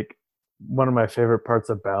 one of my favorite parts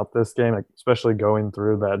about this game, especially going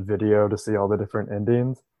through that video to see all the different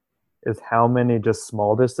endings, is how many just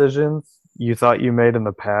small decisions you thought you made in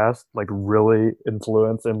the past really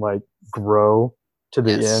influence and grow to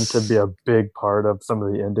the end to be a big part of some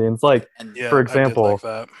of the endings. For example,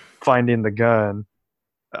 finding the gun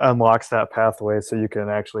unlocks that pathway so you can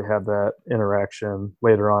actually have that interaction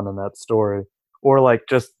later on in that story, or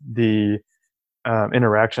just the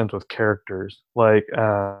interactions with characters,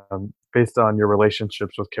 based on your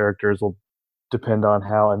relationships with characters will depend on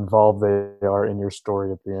how involved they are in your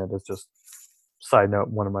story at the end. It's just side note,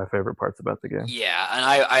 one of my favorite parts about the game. Yeah, and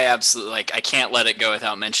I absolutely I can't let it go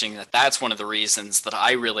without mentioning that that's one of the reasons that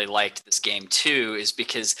I really liked this game too, is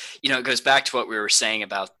because it goes back to what we were saying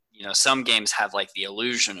about some games have the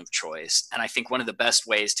illusion of choice, and I think one of the best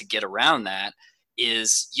ways to get around that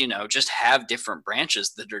is just have different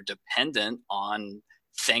branches that are dependent on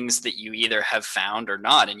things that you either have found or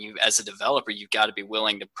not, and you as a developer you've got to be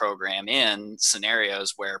willing to program in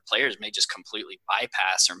scenarios where players may just completely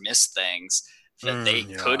bypass or miss things that they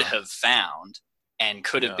could have found, and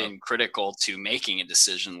could have been critical to making a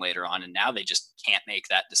decision later on, and now they just can't make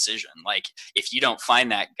that decision. Like, if you don't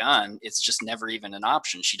find that gun, it's just never even an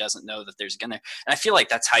option. She doesn't know that there's gonna, and I feel like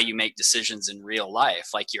that's how you make decisions in real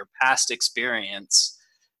life. Like, your past experience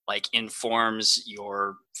like informs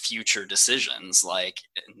your future decisions. Like,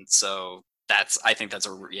 and so I think that's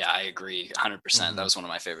I agree 100%. That was one of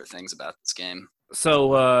my favorite things about this game.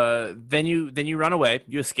 So then you run away,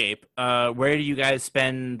 you escape. Where do you guys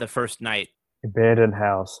spend the first night? Abandoned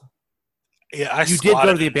house. Yeah, you did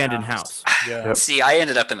go to the abandoned house. Yeah. Yep. See, I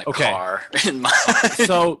ended up in the car.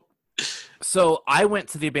 So I went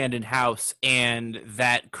to the abandoned house, and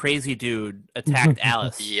that crazy dude attacked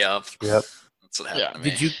Alice. Yep. Yep. That's what happened to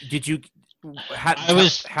me. Did you? I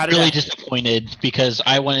was really disappointed because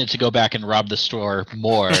I wanted to go back and rob the store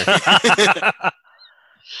more.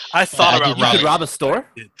 I thought about you could rob a store.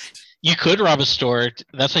 You could rob a store.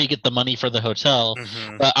 That's how you get the money for the hotel.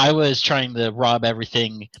 Mm-hmm. But I was trying to rob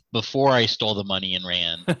everything before I stole the money and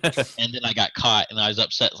ran. And then I got caught, and I was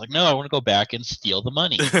upset. I was like, no, I want to go back and steal the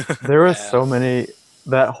money. There were so many,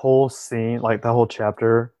 that whole scene, like the whole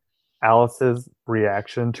chapter, Alice's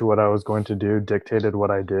reaction to what I was going to do dictated what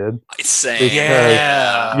I did. Same.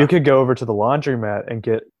 Yeah. You could go over to the laundromat and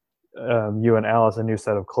get you and Alice a new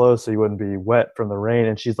set of clothes so you wouldn't be wet from the rain,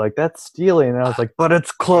 and she's like, that's stealing, and I was like, but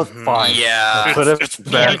it's clothes. Fine. Yeah. Put It's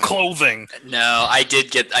back. clothing. No, I did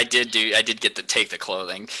get to take the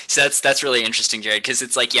clothing. So that's really interesting, Jared, because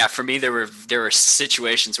it's like, yeah, for me there were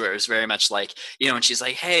situations where it was very much like, you know, when she's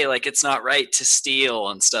like, hey, like, it's not right to steal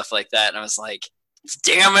and stuff like that, and I was like,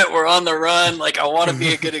 damn it, we're on the run. Like, I want to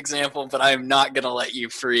be a good example, but I'm not gonna let you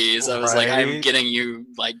freeze. I was like, I'm getting you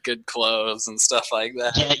like good clothes and stuff like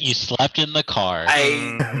that. Yeah, you slept in the car.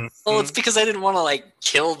 Well, it's because I didn't want to like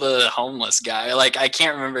kill the homeless guy. Like, I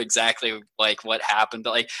can't remember exactly like what happened,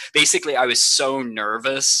 but like basically I was so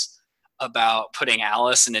nervous about putting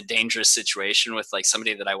Alice in a dangerous situation with like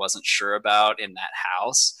somebody that I wasn't sure about in that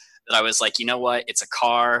house that I was like, you know what? It's a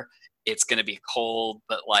car. It's gonna be cold,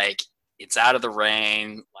 but like, it's out of the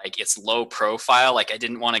rain, like, it's low profile. Like, I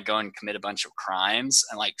didn't want to go and commit a bunch of crimes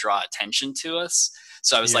and like draw attention to us.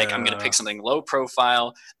 So I was like, I'm going to pick something low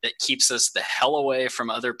profile that keeps us the hell away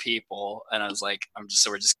from other people. And I was like, we're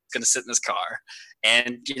just going to sit in this car.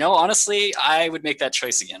 And, you know, honestly, I would make that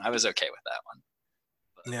choice again. I was okay with that one.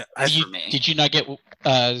 Yeah. Did you not get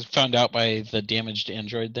found out by the damaged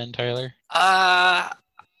android then, Tyler? I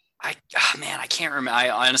can't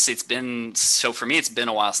remember. For me, it's been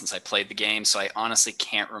a while since I played the game, so I honestly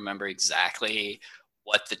can't remember exactly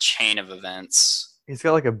what the chain of events. He's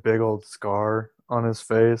got like a big old scar on his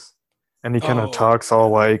face, and he kind of talks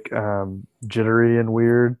all like jittery and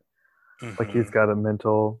weird, like he's got a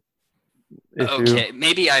mental issue. Okay,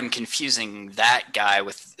 maybe I'm confusing that guy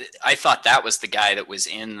with. I thought that was the guy that was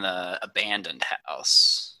in the abandoned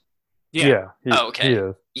house. Yeah. Okay. He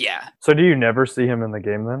is. Yeah. So do you never see him in the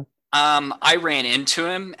game then? I ran into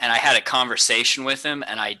him and I had a conversation with him,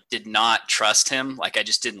 and I did not trust him. Like, I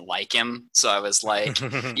just didn't like him. So I was like,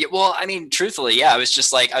 yeah, well, I mean, truthfully, yeah, I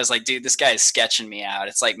was like, dude, this guy is sketching me out.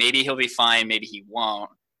 It's like, maybe he'll be fine, maybe he won't.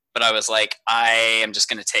 But I was like, I am just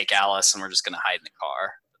going to take Alice and we're just going to hide in the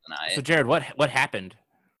car for the night. So Jared, what happened?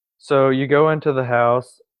 So you go into the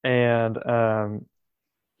house, and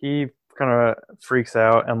he kind of freaks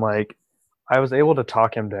out, and like, I was able to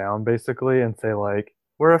talk him down basically and say like,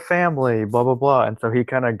 we're a family, blah, blah, blah. And so he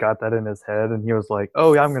kind of got that in his head, and he was like,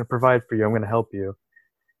 oh, yeah, I'm going to provide for you. I'm going to help you.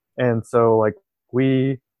 And so like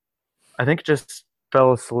I think just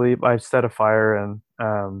fell asleep. I set a fire, and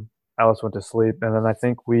Alice went to sleep. And then I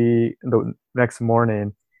think the next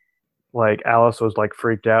morning, like, Alice was like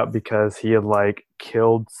freaked out because he had like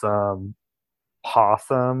killed some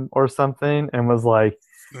possum or something, and was like,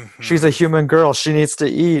 she's a human girl, she needs to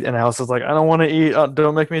eat. And Alice was like, I don't want to eat,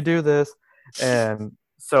 don't make me do this. And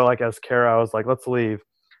so like, as Kara, I was like, let's leave.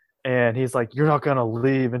 And he's like, you're not gonna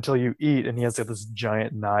leave until you eat. And he has like this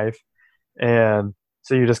giant knife, and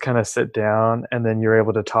so you just kind of sit down, and then you're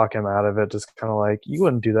able to talk him out of it, just kind of like, you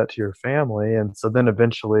wouldn't do that to your family. And so then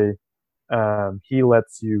eventually he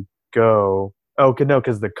lets you go. Oh no,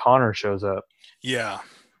 because the Connor shows up. Yeah.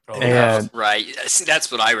 And right. See,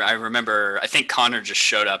 that's what I remember. I think Connor just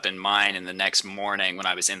showed up in mine, and the next morning when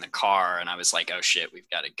I was in the car, and I was like, oh shit, we've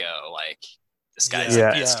got to go. Like, this guy's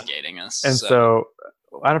investigating us. And so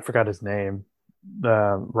I don't forgot his name.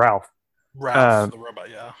 Ralph. The robot,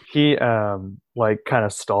 yeah. He like kind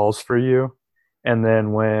of stalls for you, and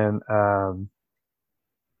then when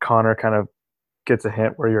Connor kind of gets a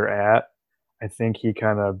hint where you're at, I think he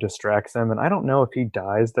kind of distracts him, and I don't know if he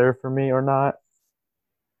dies there for me or not.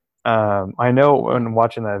 I know when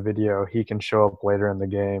watching that video, he can show up later in the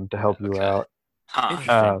game to help you out. Huh.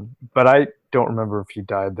 Interesting. But I don't remember if he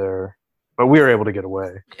died there. But we were able to get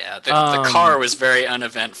away. Yeah, the car was very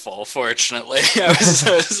uneventful, fortunately. I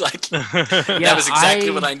was like, that was exactly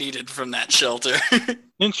what I needed from that shelter.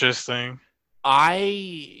 Interesting.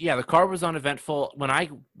 The car was uneventful. When I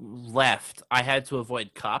left, I had to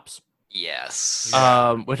avoid cops. Yes.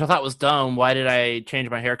 Which I thought was dumb. Why did I change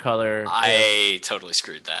my hair color? I totally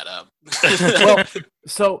screwed that up. Well,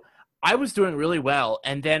 so I was doing really well,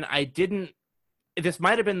 and then I didn't. This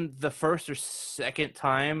might have been the first or second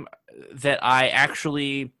time that I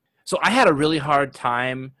actually. So I had a really hard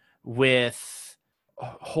time with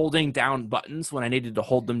holding down buttons when I needed to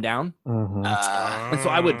hold them down. Mm-hmm. And so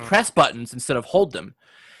I would press buttons instead of hold them.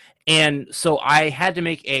 And so I had to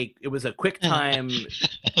make it was a quick time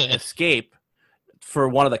escape for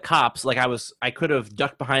one of the cops. Like I could have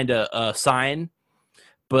ducked behind a sign,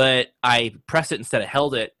 but I pressed it instead of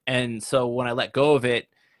held it. And so when I let go of it,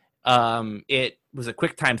 it was a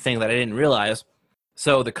quick time thing that I didn't realize.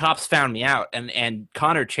 So the cops found me out, and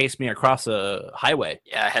Connor chased me across a highway.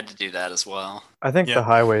 Yeah, I had to do that as well. I think the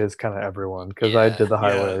highway is kind of everyone because I did the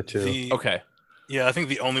highway too. Okay. Yeah, I think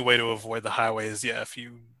the only way to avoid the highway is if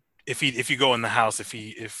you go in the house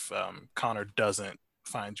if Connor doesn't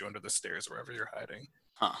find you under the stairs wherever you're hiding.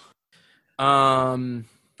 Huh.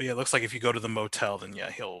 But yeah, it looks like if you go to the motel, then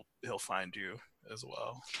he'll find you as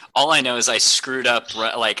well. All I know is I screwed up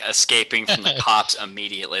like escaping from the cops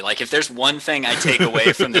immediately. Like if there's one thing I take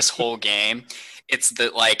away from this whole game, it's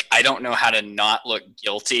that like I don't know how to not look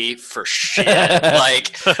guilty for shit.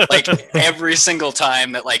 like every single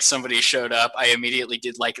time that like somebody showed up, I immediately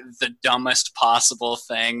did like the dumbest possible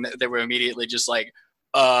thing. They were immediately just like,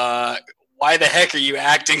 why the heck are you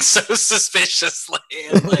acting so suspiciously?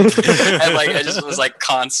 And I just was like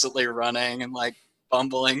constantly running and like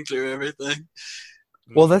bumbling through everything.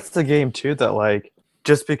 Well, that's the game too, that like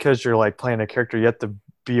just because you're like playing a character, you have to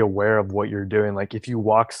be aware of what you're doing. Like if you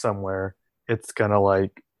walk somewhere, it's gonna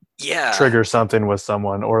like trigger something with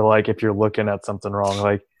someone, or like if you're looking at something wrong,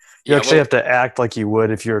 like you actually have to act like you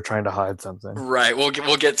would if you were trying to hide something. Right. We'll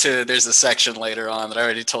get to. There's a section later on that I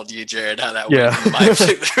already told you, Jared, how that went in my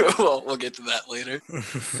playthrough. We'll get to that later.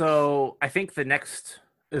 So I think the next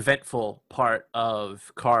eventful part of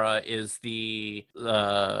Kara is the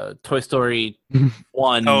Toy Story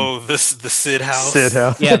 1. Oh, the Sid house. Sid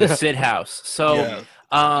house. Yeah, the Sid house. So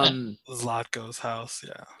Zlatko's house.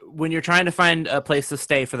 Yeah. When you're trying to find a place to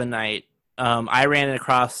stay for the night, I ran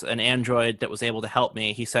across an android that was able to help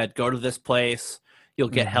me. He said, "Go to this place, you'll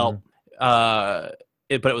get help." But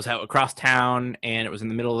it was out across town, and it was in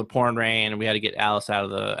the middle of the pouring rain, and we had to get Alice out of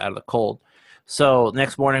the cold. So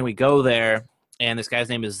next morning we go there, and this guy's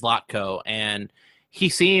name is Zlatko, and he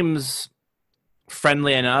seems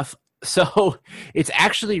friendly enough. So it's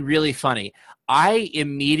actually really funny. I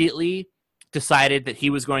immediately decided that he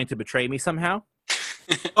was going to betray me somehow.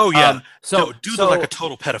 Oh yeah. Dude so like a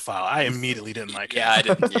total pedophile. I immediately didn't like him. Yeah, I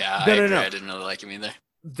didn't. Yeah, No. I didn't really like him either.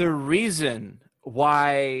 The reason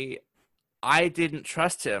why I didn't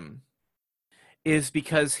trust him is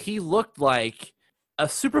because he looked like a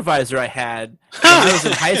supervisor I had when I was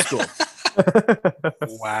in high school.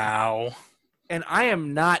 Wow. And I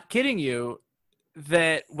am not kidding you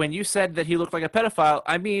that when you said that he looked like a pedophile,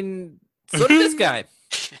 I mean, so did this guy.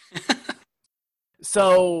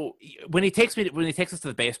 So when he takes us to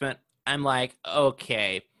the basement, I'm like,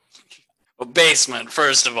 okay. Well, basement,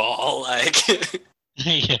 first of all, like.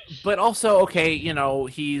 But also, okay,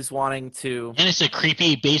 he's wanting to. And it's a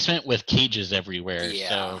creepy basement with cages everywhere. Yeah.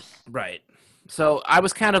 So. Right. So I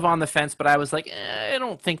was kind of on the fence, but I was like, I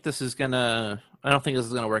don't think this is gonna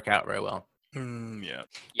work out very well. Yeah.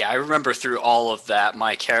 Yeah, I remember through all of that,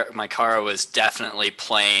 my Kara was definitely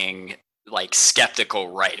playing like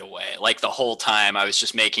skeptical right away. Like the whole time I was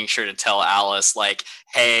just making sure to tell Alice like,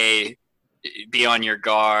 hey, be on your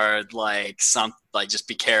guard, like just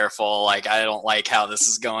be careful. Like I don't like how this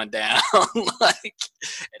is going down. Like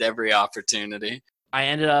at every opportunity. I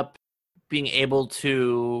ended up being able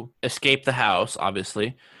to escape the house,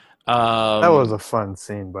 obviously. That was a fun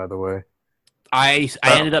scene, by the way. I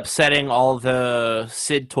ended up setting all the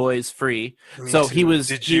Sid toys free. So he was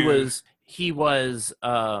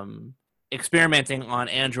experimenting on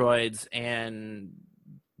androids and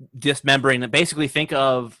dismembering them. Basically, think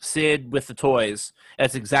of Sid with the toys.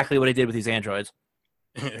 That's exactly what he did with these androids.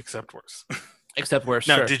 Except worse. Except worse.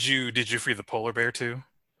 Now, sure. did you free the polar bear too?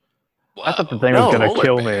 Whoa. I thought the thing was gonna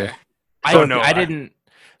kill me. I didn't.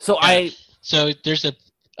 So So there's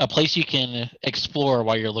a place you can explore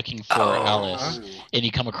while you're looking for Alice, and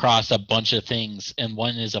you come across a bunch of things, and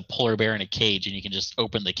one is a polar bear in a cage, and you can just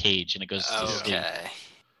open the cage, and it goes to sleep.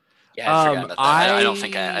 Yeah, I forgot about that. I don't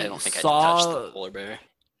think I touched saw the polar bear.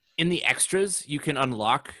 in the extras you can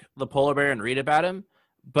unlock the polar bear and read about him,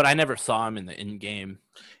 but I never saw him in the in-game.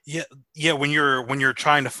 Yeah. When you're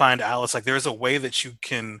trying to find Alice, like there's a way that you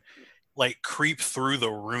can like creep through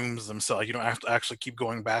the rooms themselves. You don't have to actually keep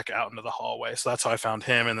going back out into the hallway. So that's how I found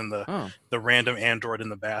him, and then the random android in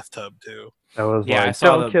the bathtub too. That was Yeah, like, I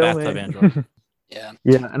saw don't the kill bathtub me. android. Yeah.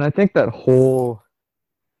 Yeah, and I think that whole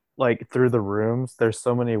like through the rooms, there's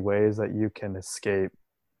so many ways that you can escape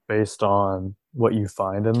based on what you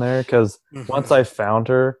find in there. Because once Mhm. I found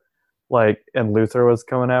her, like, and Luther was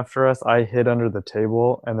coming after us, I hid under the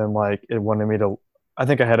table, and then like it wanted me to. I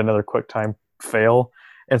think I had another quick time fail,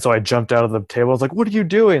 and so I jumped out of the table. I was like, "What are you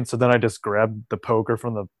doing?" So then I just grabbed the poker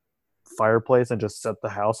from the fireplace and just set the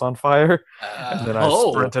house on fire, and then I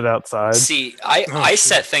sprinted outside. See, I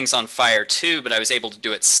set things on fire too, but I was able to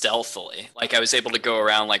do it stealthily. Like I was able to go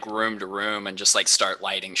around like room to room and just like start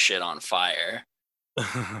lighting shit on fire.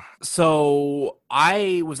 So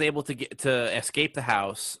I was able to escape the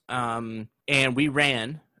house, and we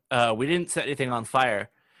ran. We didn't set anything on fire,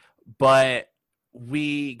 but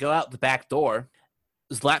we go out the back door.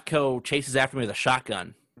 Zlatko chases after me with a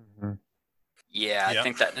shotgun. Mhm. Yeah, I Yep.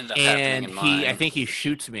 think that ended up happening And in mine. I think he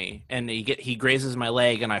shoots me, and he grazes my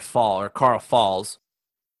leg, and I fall, or Carl falls.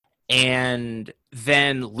 And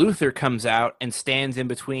then Luther comes out and stands in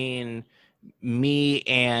between me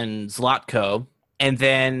and Zlatko, and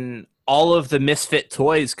then all of the misfit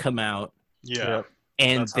toys come out, Yeah. Yep.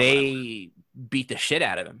 and That's how mine they beat the shit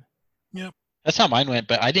out of him. That's how mine went,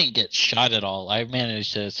 but I didn't get shot at all. I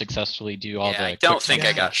managed to successfully do all the. I don't quick think time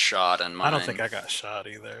I got stuff. shot in mine. I don't think I got shot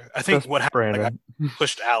either. I think Just what happened, like, Brandon. I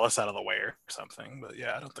pushed Alice out of the way or something. But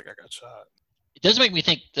yeah, I don't think I got shot. It does make me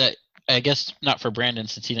think that, I guess not for Brandon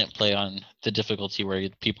since he didn't play on the difficulty where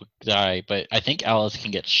people die, but I think Alice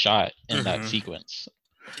can get shot in that Mhm. sequence.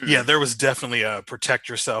 Yeah, there was definitely a protect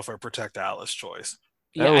yourself or protect Alice choice.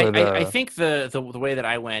 Yeah, That would, I think the way that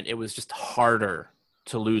I went, it was just harder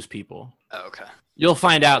to lose people. Oh, okay. You'll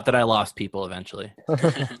find out that I lost people eventually.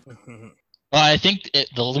 Mhm. Well, I think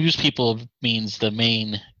the lose people means the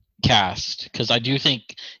main cast, because I do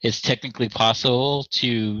think it's technically possible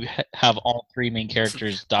to have all three main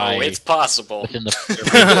characters die Oh, it's possible. within the.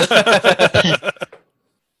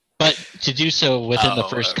 But to do so within the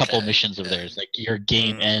first couple okay. missions of theirs, like your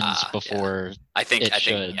game ends before I think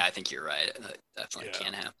should. I think you're right. That definitely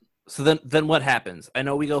can happen. So then what happens? I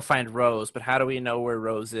know we go find Rose, but how do we know where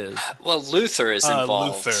Rose is? Well, Luther is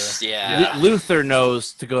involved. Luther. Yeah. Luther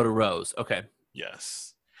knows to go to Rose. Okay.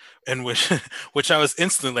 Yes. And which I was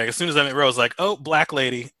instantly, like, as soon as I met Rose, like, oh, black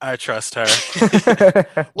lady, I trust her.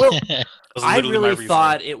 Well, That was I literally my really reasoning.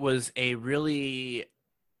 thought it was a really,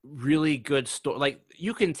 really good story. Like,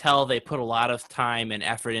 you can tell they put a lot of time and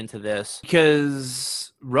effort into this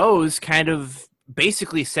because Rose kind of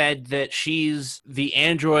basically said that she's the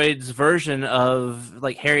android's version of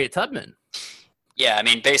like Harriet Tubman. Yeah, I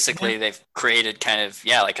mean, basically they've created kind of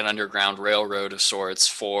like an underground railroad of sorts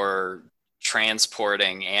for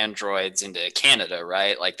transporting androids into Canada,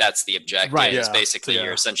 right? Like that's the objective. Right. Is Yeah. basically Yeah.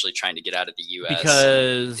 you're essentially trying to get out of the U.S.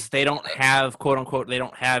 because they don't have, quote unquote, they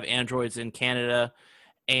don't have androids in Canada,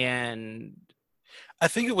 and I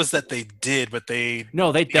think it was that they did, but they the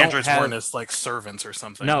don't androids have weren't as like servants or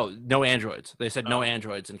something. no androids. They said no Oh.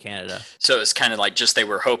 androids in Canada. So it's kind of like just they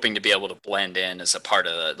were hoping to be able to blend in as a part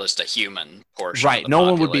of just a human portion. Right. Of the No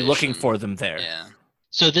one would be looking population. for them there. Yeah.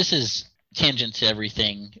 So this is tangent to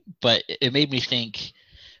everything, but it made me think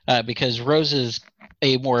because Rose is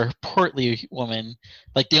a more portly woman.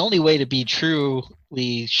 Like the only way to be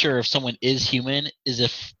truly sure if someone is human is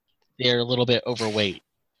if they're a little bit overweight.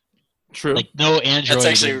 True. Like no android. That's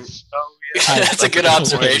actually is, that's a good Like,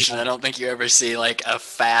 observation. I don't think you ever see like a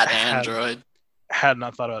fat android. Had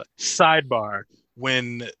not thought of it. Sidebar: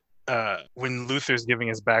 when Luther's giving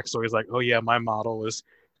his backstory, he's like, "Oh yeah, my model was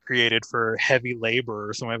created for heavy labor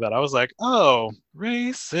or something like that." I was like, "Oh,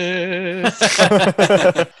 racist."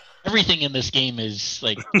 everything in this game is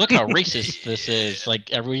like, look how racist this is.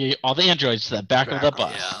 Like all the androids to the back of the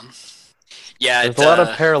bus. Yeah. Yeah. There's a lot of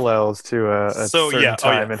parallels to a So, certain yeah. Oh,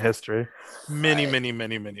 time yeah. in history. many, Right.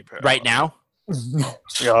 many parallels. right now.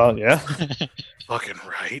 Yeah. Fucking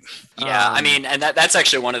right. Yeah, I Um, mean, and that's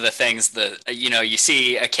actually one of the things that you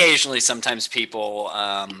see occasionally. Sometimes people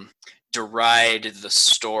deride the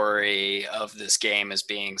story of this game as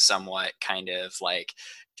being somewhat kind of like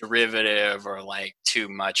derivative or like too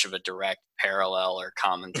much of a direct parallel or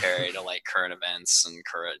commentary to like current events and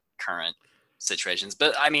current situations.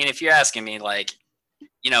 But I mean, if you're asking me, like,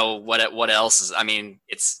 what else is? I mean,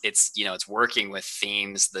 it's it's working with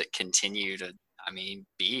themes that continue to I mean,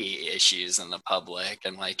 be issues in the public,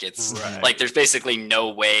 and like it's Right. like there's basically no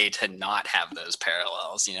way to not have those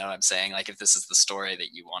parallels. You know what I'm saying? Like if this is the story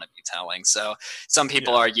that you want to be telling. So some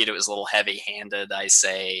people argued it was a little heavy-handed. I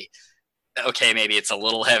say, okay, maybe it's a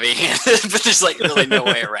little heavy-handed, but there's like really no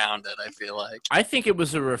way around it. I feel like I think it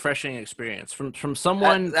was a refreshing experience from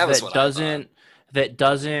someone That was that what I thought.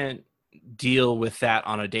 doesn't deal with that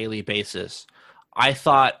on a daily basis. I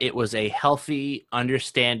thought it was a healthy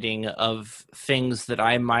understanding of things that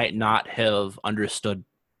I might not have understood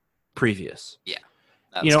previous.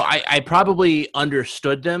 That You was know, kinda- I probably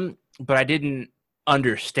understood them, but I didn't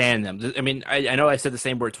understand them. I mean, I know I said the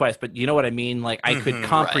same word twice, but you know what I mean? Like I could Mhm.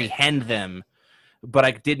 comprehend them, but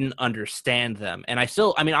I didn't understand them. And I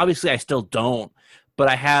mean, obviously I still don't, but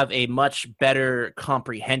I have a much better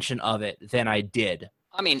comprehension of it than I did.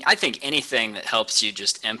 I mean, I think anything that helps you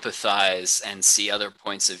just empathize and see other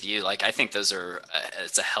points of view, like I think those are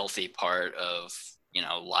it's a healthy part of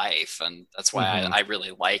life, and that's why Mhm. I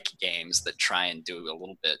really like games that try and do a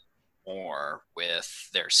little bit more with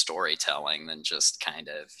their storytelling than just kind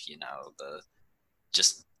of the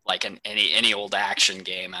just like any old action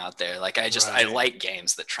game out there. Like I Right. like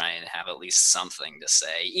games that try and have at least something to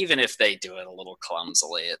say, even if they do it a little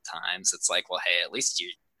clumsily at times. It's like, well, hey, at least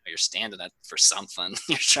you're standing up for something.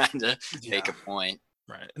 You're trying to make a point.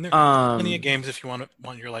 Right. And there are plenty of Um, games if you want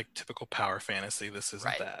your like typical power fantasy. This isn't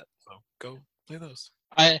Right. that. So go play those.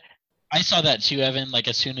 I saw that too, Evan. Like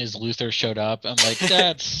as soon as Luther showed up, I'm like,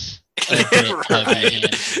 that's a bit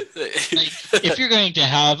heavy-handed. Like, if you're going to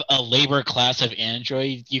have a labor class of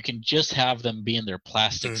android, you can just have them be in their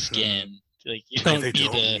plastic Mhm. skin. Like you Like, don't they need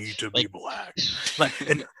don't to. need to be like- black.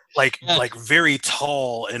 Like Yeah. like very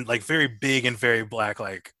tall and like very big and very black.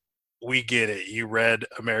 Like we get it. You read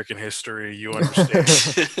American history. You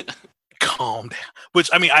understand. Calm down. Which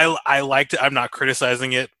I mean, I liked it. I'm not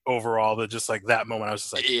criticizing it overall, but just like that moment, I was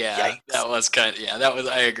just like, Yeah, yikes. that was kind of that was.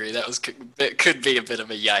 I agree. That was it could be a bit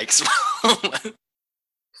of a yikes moment.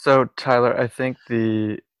 So Tyler, I think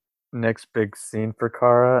the next big scene for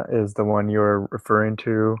Kara is the one you were referring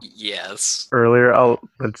to Yes. earlier.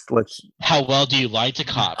 Let's How well do you lie to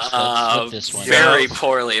cops? Let's flip this one. Very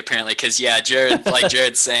poorly, apparently, because Jared, like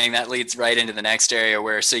Jared's saying, that leads right into the next area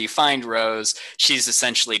where so you find Rose. She's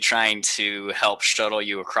essentially trying to help shuttle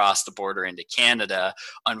you across the border into Canada.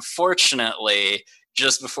 Unfortunately,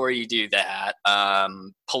 just before you do that,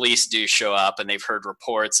 police do show up, and they've heard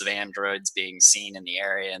reports of androids being seen in the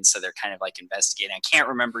area, and so they're kind of like investigating. I can't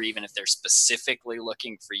remember even if they're specifically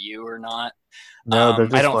looking for you or not. no, they're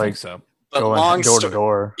just I don't like think so. But going long door to story,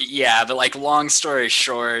 door. yeah, but like long story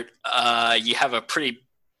short, you have a pretty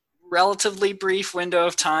relatively brief window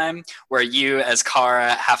of time where you as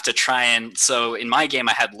Kara have to try and so in my game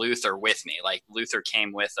I had Luther with me. Like Luther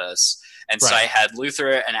came with us. And so I Right. had Luther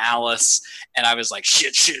and Alice and I was like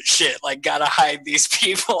shit, like gotta hide these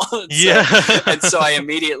people. And so I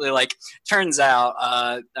immediately like turns out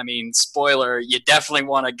I mean spoiler, you definitely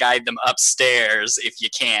want to guide them upstairs if you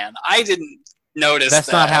can. I didn't notice That's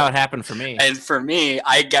that. not how it happened for me. And for me,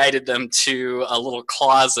 I guided them to a little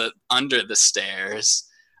closet under the stairs,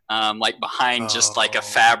 like behind just like a Oh.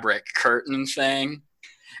 fabric curtain thing.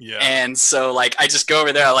 Yeah. And so like I just go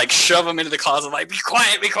over there, I like shove them into the closet, I'm like be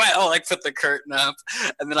quiet. I'll like put the curtain up,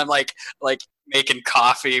 and then I'm like making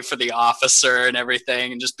coffee for the officer and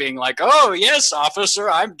everything, and just being like, oh yes, officer,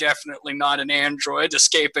 I'm definitely not an android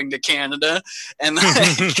escaping to Canada. And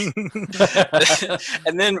like,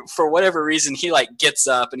 and then for whatever reason he like gets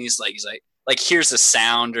up and he's like hears a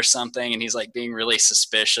sound or something, and he's like being really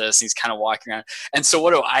suspicious. He's kind of walking around, and so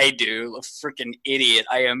what do? A freaking idiot!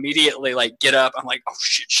 I immediately like get up. I'm like, oh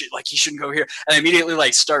shit! Like he shouldn't go here, and I immediately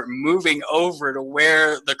like start moving over to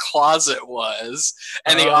where the closet was,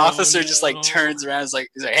 and the officer just like turns around. He's like,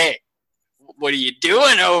 hey, what are you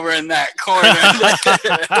doing over in that corner?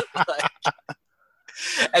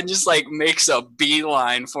 And just like makes a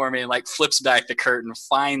beeline for me and like flips back the curtain,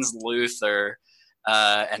 finds Luther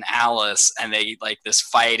and Alice, and they like this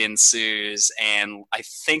fight ensues, and I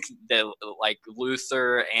think that like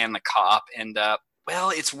Luther and the cop end up. Well,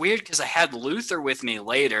 it's weird because I had Luther with me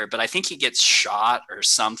later, but I think he gets shot or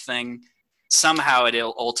something. Somehow it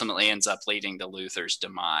ultimately ends up leading to Luther's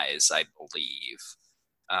demise, I believe.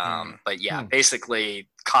 But yeah, basically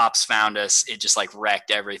cops found us. It just like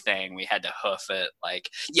wrecked everything. We had to hoof it. Like,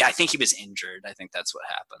 yeah, I think he was injured. I think that's what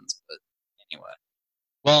happens. But anyway.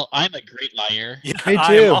 Well, I'm a great liar. Yeah, Me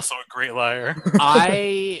I am too. also a great liar.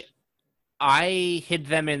 I hid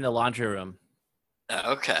them in the laundry room.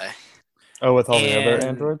 Okay. Oh, with all the other And-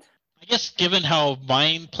 androids? I guess given how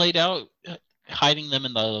mine played out, hiding them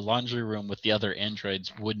in the laundry room with the other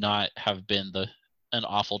androids would not have been an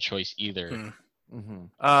awful choice either.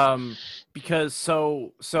 Because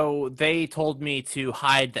so they told me to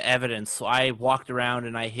hide the evidence, so I walked around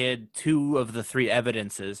and I hid 2 of the 3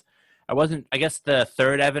 evidences. I guess the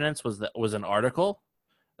third evidence was an article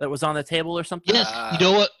that was on the table or something. Yes, you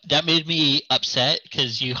know what? That made me upset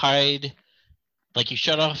because you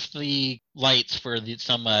shut off the lights for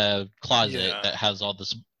some closet that has all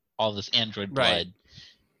this android blood. Right.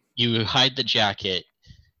 You hide the jacket.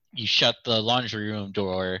 You shut the laundry room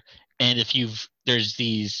door, and there's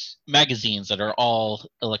these magazines that are all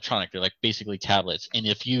electronic. They're like basically tablets, and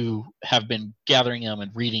if you have been gathering them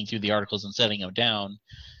and reading through the articles and setting them down,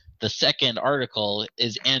 the second article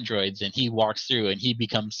is androids, and he walks through and he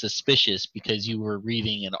becomes suspicious because you were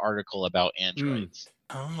reading an article about androids.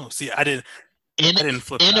 Oh, see, I didn't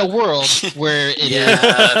flip in that. a world where it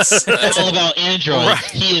is all about androids,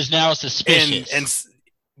 right. He is now suspicious. And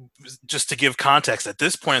just to give context, at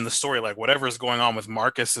this point in the story, like whatever is going on with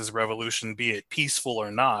Marcus's revolution, be it peaceful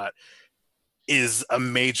or not, is a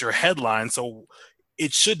major headline. So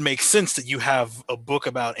it should make sense that you have a book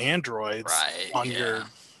about androids on your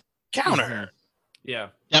counter. Yeah.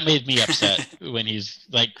 That made me upset when he's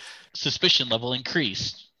like, suspicion level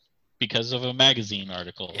increased because of a magazine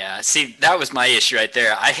article. Yeah, see, that was my issue right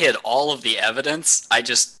there. I hid all of the evidence. I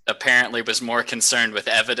just apparently was more concerned with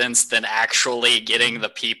evidence than actually getting the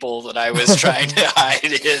people that I was trying to hide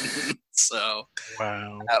in. So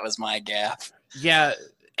that was my gaffe. Yeah,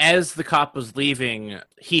 as the cop was leaving,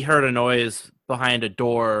 he heard a noise behind the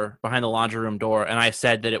laundry room door, and I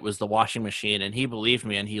said that it was the washing machine, and he believed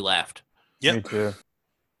me, and he left. Yep. Me too.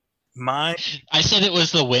 I said it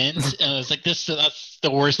was the wind, and I was like, that's the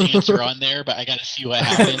worst answer on there, but I got to see what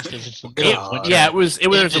happens because it's the middle of winter. Yeah, it was a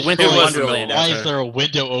winter wonderland. Why is there a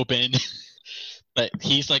window open? But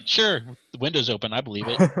he's like, sure, the window's open. I believe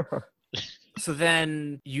it. So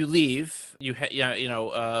then you leave.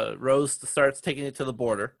 Rose starts taking it to the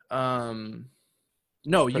border.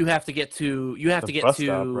 No, you have to get to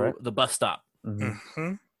the bus stop.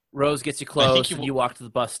 Mm-hmm. Rose gets you close, and you walk to the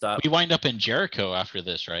bus stop. We wind up in Jericho after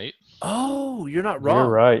this, right? Oh, you're not wrong. You're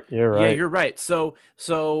right. Yeah, you're right. So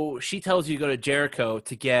she tells you to go to Jericho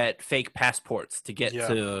to get fake passports to get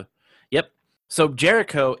to. Yep. So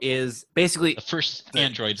Jericho is basically the first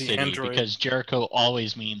Android city because Jericho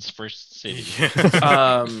always means first city.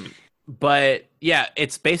 But yeah,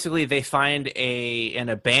 it's basically they find an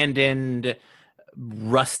abandoned,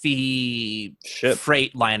 rusty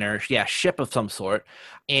freight liner, ship of some sort,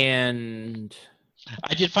 and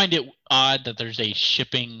I did find it odd that there's a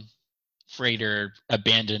shipping freighter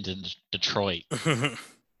abandoned in Detroit.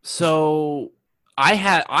 So I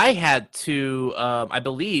had to I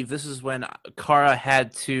believe this is when Kara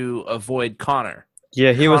had to avoid Connor.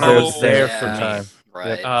 Yeah, he was there for time.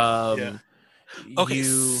 Right. Okay.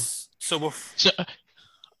 So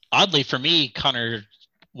oddly for me, Connor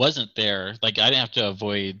wasn't there. Like I didn't have to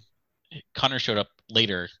avoid. Connor showed up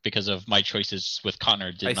later because of my choices with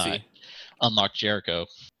Connor did not unlock Jericho.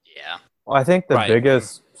 Yeah. Well, I think the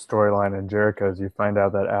biggest storyline in Jericho is you find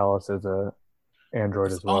out that Alice is a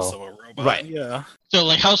android as well. Also a robot. Right. Yeah. So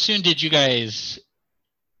like how soon did you guys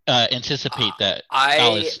anticipate that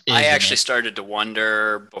Alice is I actually started to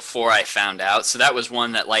wonder before I found out. So that was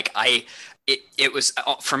one that like it was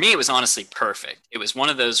for me it was honestly perfect. It was one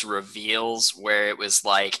of those reveals where it was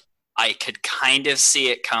like I could kind of see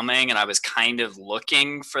it coming and I was kind of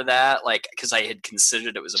looking for that like because I had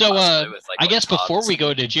considered it was a possibility with like I guess before we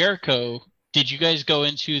go to Jericho, did you guys go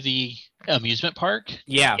into the amusement park?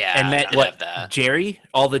 Yeah, and met Jerry?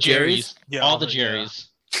 All the Jerrys? Yeah, all the Jerrys.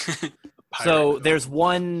 So there's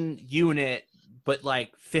one unit, but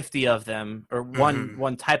like 50 of them, or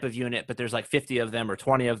one type of unit, but there's like 50 of them or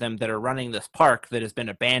 20 of them that are running this park that has been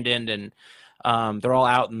abandoned, and they're all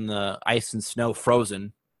out in the ice and snow,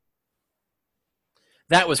 frozen.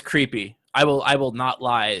 That was creepy. I will not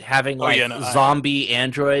lie. Having zombie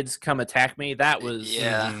androids come attack me, that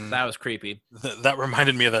was creepy. That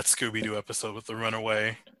reminded me of that Scooby-Doo episode with the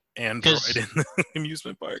runaway android in the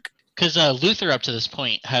amusement park. Because Luther, up to this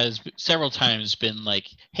point, has several times been like,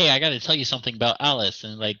 "Hey, I got to tell you something about Alice,"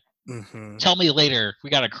 and like, tell me later. We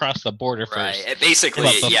got to cross the border first. Right. Basically,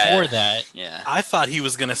 but before that, I thought he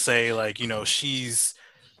was gonna say like,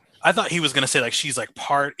 I thought he was gonna say like she's like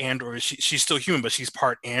part android. She's still human, but she's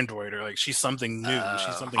part android, or like she's something new.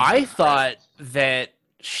 She's something. I thought that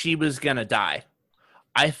she was gonna die.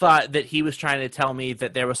 I thought that he was trying to tell me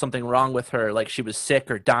that there was something wrong with her, like she was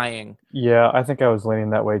sick or dying. Yeah, I think I was leaning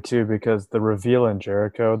that way too, because the reveal in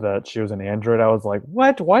Jericho that she was an android, I was like,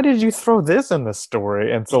 what? Why did you throw this in the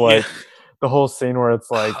story? And so like the whole scene where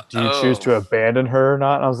it's like, do you choose to abandon her or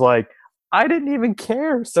not? And I was like, I didn't even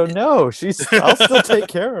care. So no, I'll still take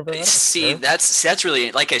care of her. I don't See, care. that's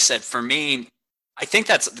really, like I said, for me, I think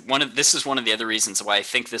this is one of the other reasons why I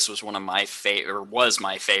think this was one of my was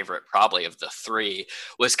my favorite probably of the three,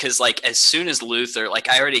 was because like as soon as Luther, like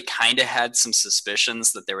I already kind of had some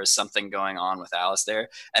suspicions that there was something going on with Alice there,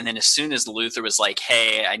 and then as soon as Luther was like,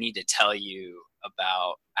 "Hey, I need to tell you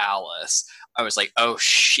about Alice," I was like, "Oh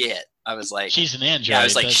shit." I was like, She's an android. yeah, I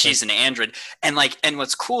was like, she's an android. And like, and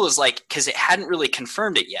what's cool is like, because it hadn't really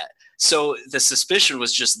confirmed it yet. So the suspicion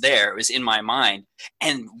was just there. It was in my mind.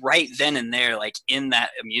 And right then and there, like in that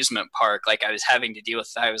amusement park, like I was having to deal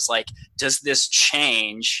with, I was like, does this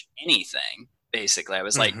change anything? Basically, I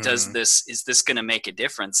was like, is this going to make a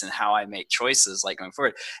difference in how I make choices like going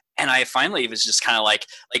forward? And I finally was just kind of like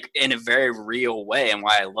in a very real way. And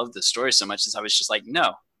why I love the story so much is I was just like,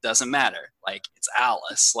 no, doesn't matter. Like it's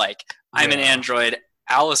Alice. Like I'm an android.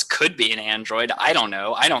 Alice could be an android. I don't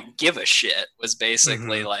know. I don't give a shit was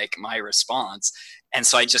basically like my response. And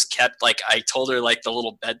so I just kept like, I told her like the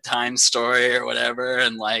little bedtime story or whatever.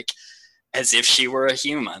 And like, as if she were a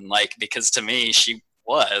human, like, because to me, she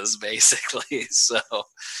was basically. So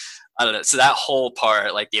I don't know. So that whole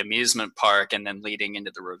part, like the amusement park and then leading into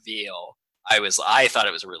the reveal, I thought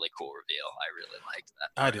it was a really cool reveal. I really liked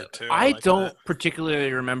that. I did too. I don't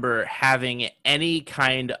particularly remember having any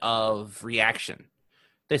kind of reaction.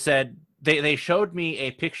 They said they showed me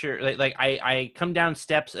a picture. Like I come down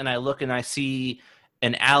steps and I look and I see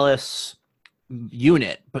an Alice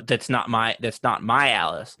unit, but that's not my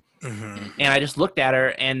Alice. And I just looked at her,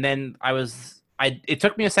 and then it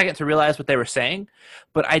took me a second to realize what they were saying,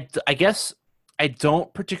 but I guess I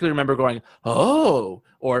don't particularly remember going, oh,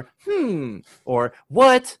 or or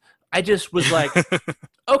what. I just was like,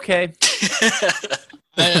 okay.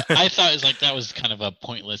 I thought it was like that was kind of a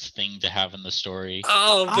pointless thing to have in the story.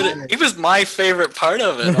 Oh, but it was my favorite part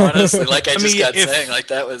of it, honestly. Like I just got saying, like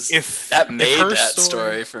that made that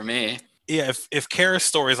story for me. Yeah, if Kara's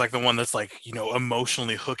story is like the one that's like, you know,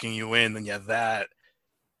 emotionally hooking you in, then yeah,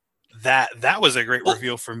 that was a great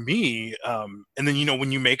reveal for me. And then, you know,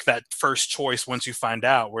 when you make that first choice once you find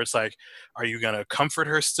out, where it's like, are you gonna comfort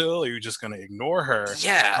her still, or are you just gonna ignore her?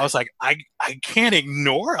 Yeah, I was like, I can't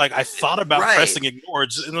ignore. Like I thought about pressing ignore,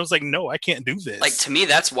 and I was like, no, I can't do this. Like to me,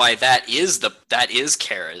 that's why that is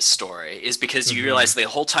Kara's story, is because you realize the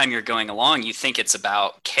whole time you're going along, you think it's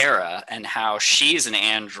about Kara and how she's an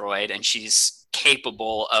android and she's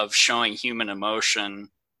capable of showing human emotion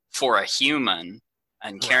for a human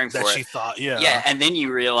and caring for it. She thought, yeah, and then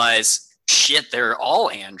you realize, shit, they're all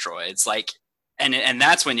androids. Like, and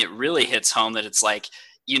that's when it really hits home that it's like,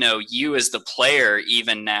 you know, you as the player,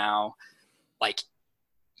 even now, like,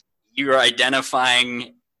 you're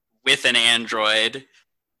identifying with an android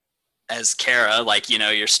as Kara, like, you know,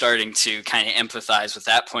 you're starting to kind of empathize with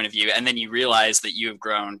that point of view, and then you realize that you have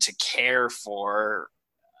grown to care for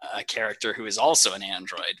a character who is also an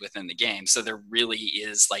android within the game. So there really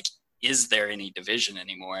is like, is there any division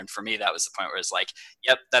anymore? And for me, that was the point where it's like,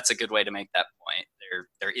 yep, that's a good way to make that point.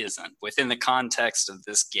 There isn't. Within the context of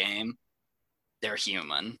this game, they're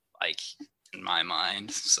human, like, in my mind.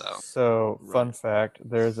 So fun fact,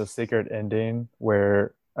 there's a secret ending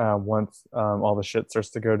where once all the shit starts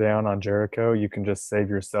to go down on Jericho, you can just save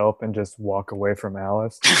yourself and just walk away from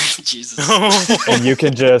Alice. Jesus. And you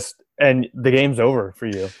can just, and the game's over for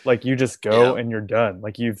you. Like you just go and you're done.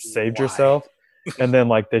 Like you've saved yourself. And then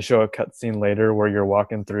like they show a cutscene later where you're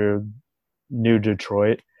walking through New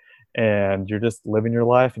Detroit and you're just living your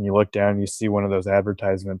life, and you look down and you see one of those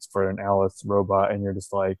advertisements for an Alice robot, and you're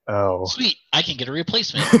just like, oh, sweet, I can get a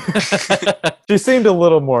replacement. She seemed a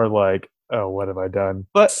little more like, oh, what have I done?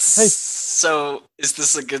 But hey. So is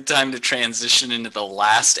this a good time to transition into the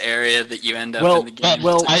last area that you end up in the game?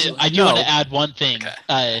 Well, I do want to add one thing.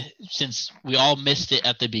 Okay. Since we all missed it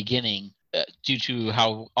at the beginning, due to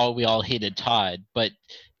how we all hated Todd, but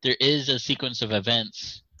there is a sequence of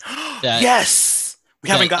events that we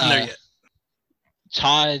haven't gotten there yet.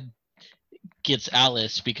 Todd gets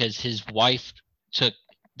Alice because his wife took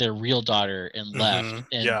their real daughter and left,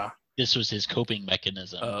 and this was his coping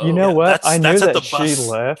mechanism. You know what? I knew that she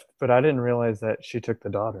left, but I didn't realize that she took the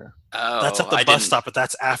daughter. Oh, that's at the bus stop, but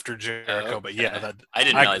that's after Jericho. But yeah, I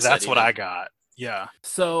didn't realize that's what I got. Yeah.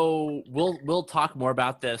 So we'll talk more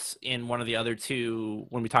about this in one of the other two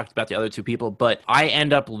when we talked about the other two people. But I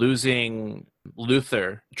end up losing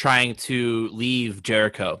Luther trying to leave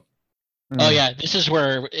Jericho. Oh yeah, this is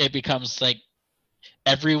where it becomes like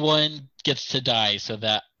everyone gets to die so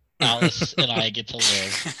that Alice and I get to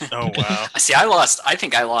live. Oh wow. See, I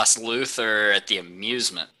think I lost Luther at the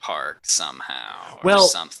amusement park somehow or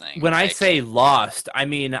something. When I say lost, I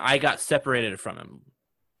mean I got separated from him.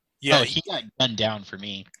 Yeah, Oh, he got gunned down for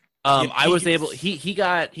me. I was able. He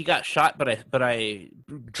got shot, but I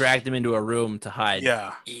dragged him into a room to hide.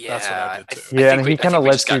 yeah, that's what I did too. Yeah, think and we- he I kinda think we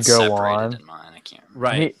lets just got you go separated on. in mine. I can't remember.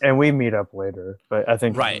 Right. And we meet up later, but I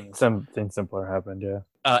think Right. something simpler happened. Yeah.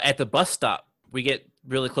 At the bus stop, we get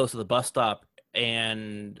really close to the bus stop,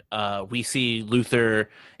 and we see Luther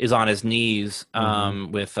is on his knees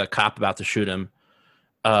with a cop about to shoot him,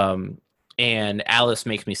 and Alice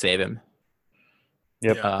makes me save him.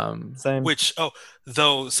 Yep. Yeah. Same.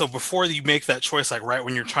 So before you make that choice, like right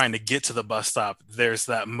when you're trying to get to the bus stop, there's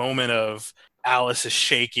that moment of Alice is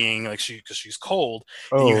shaking, like because she's cold,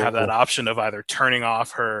 and you have that option of either turning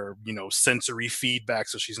off her, sensory feedback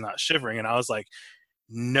so she's not shivering. And I was like,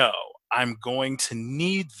 no, I'm going to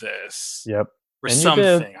need this. Yep. Or And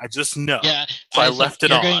something. I just know. Yeah. So I left it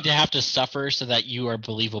you're on. going to have to suffer so that you are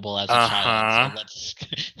believable as a child. So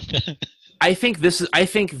let's. I think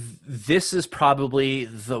this is probably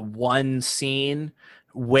the one scene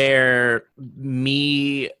where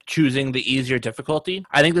me choosing the easier difficulty.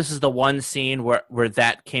 I think this is the one scene where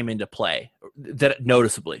that came into play, that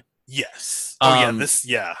noticeably. Yes.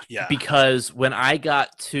 Yeah. Because when I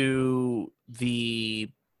got to the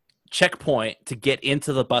checkpoint to get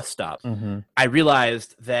into the bus stop, I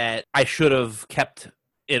realized that I should have kept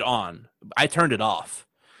it on. I turned it off,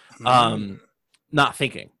 not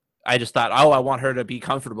thinking. I just thought, I want her to be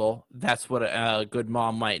comfortable. That's what a good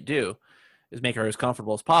mom might do, is make her as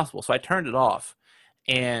comfortable as possible. So I turned it off,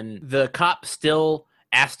 and the cop still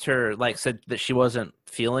asked her, said that she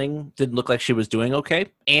didn't look like she was doing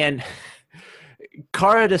okay. And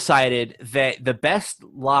Kara decided that the best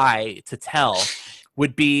lie to tell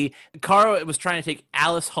would be Kara was trying to take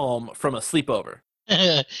Alice home from a sleepover.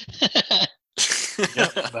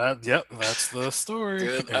 Yep, that's the story.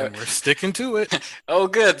 Good. And we're sticking to it. Oh,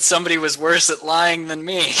 good. Somebody was worse at lying than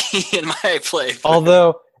me in my playthrough.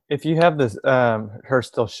 Although, if you have this, her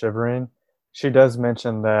still shivering, she does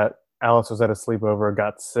mention that Alice was at a sleepover,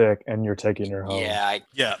 got sick, and you're taking her home. Yeah.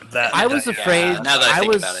 I was afraid. Now that I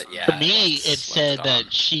think about it, yeah. For me, it said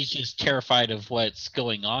that she's just terrified of what's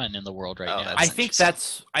going on in the world right now. I think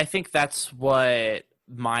that's what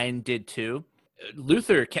mine did too.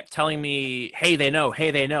 Luther kept telling me, "Hey, they know. Hey,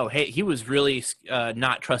 they know." Hey, he was really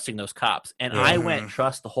not trusting those cops, and I went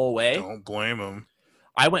trust the whole way. Don't blame him.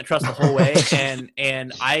 I went trust the whole way,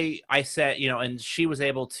 and I said, and she was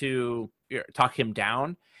able to talk him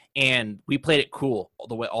down, and we played it cool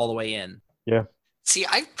all the way in. Yeah. See,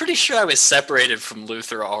 I'm pretty sure I was separated from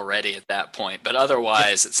Luther already at that point, but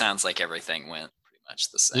otherwise, it sounds like everything went pretty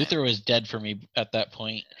much the same. Luther was dead for me at that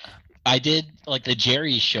point. I did, the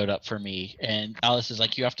Jerrys showed up for me, and Alice is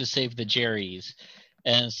like, you have to save the Jerrys.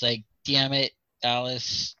 And it's like, damn it,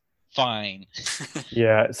 Alice, fine.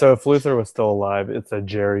 Yeah, so if Luther was still alive, it's a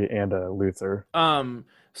Jerry and a Luther.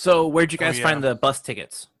 So where'd you guys find the bus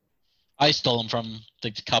tickets? I stole them from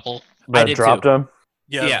the couple. That dropped them?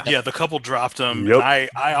 Yeah, the couple dropped them. Yep. And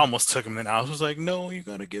I almost took them, and I was like, no, you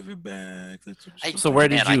gotta give it back. So where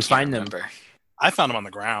did you find them? I found them on the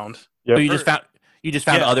ground. Yep. So you just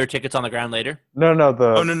found other tickets on the ground later? No,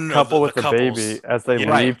 the couple with the couples. baby, as they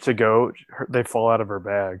leave to go, they fall out of her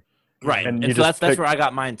bag. Right, and so that's where I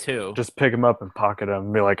got mine too. Just pick them up and pocket them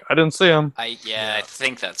and be like, I didn't see them. I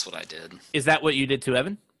think that's what I did. Is that what you did too,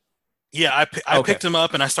 Evan? Yeah, I picked them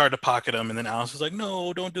up and I started to pocket them, and then Alice was like,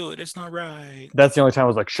 no, don't do it. It's not right. That's the only time I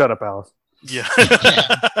was like, shut up, Alice. Yeah.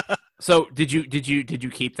 So did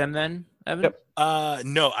you keep them then, Evan? Yep.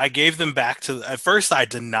 No, I gave them back at first I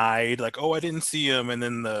denied, I didn't see them, and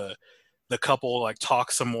then the couple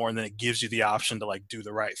talks some more, and then it gives you the option to do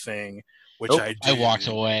the right thing, which I did. I walked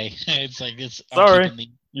away. It's like sorry,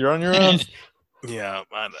 you're on your own. Yeah,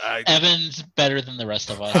 Evan's better than the rest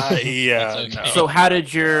of us. Yeah. Okay. No. So how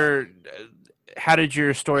did your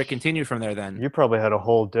story continue from there then? You probably had a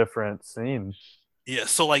whole different scene. Yeah,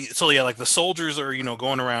 so the soldiers are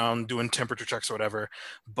going around doing temperature checks or whatever,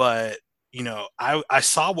 but I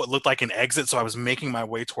saw what looked like an exit, so I was making my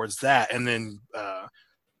way towards that, and then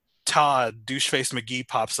Todd Doucheface McGee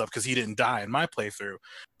pops up because he didn't die in my playthrough,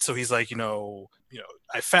 so he's like,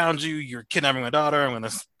 I found you, you're kidnapping my daughter, I'm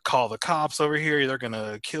gonna call the cops over here, they're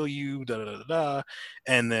gonna kill you, da da da da,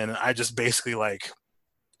 and then I just basically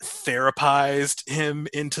therapized him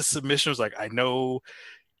into submission. I was like, I know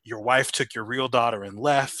your wife took your real daughter and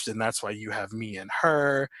left, and that's why you have me and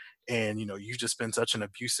her, and you've just been such an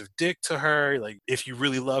abusive dick to her. If you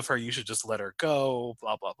really love her, you should just let her go,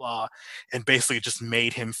 blah blah blah, and basically just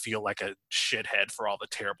made him feel like a shithead for all the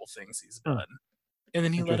terrible things he's done. And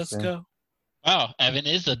then he let us go. Wow, Evan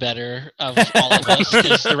is the better of all of us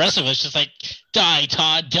because the rest of us just like, die,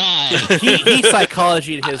 Todd, die. He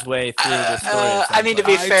psychologied his way through the story. I mean, to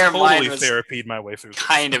be I fair, totally mine was therapied my way through.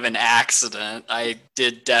 kind of an accident. I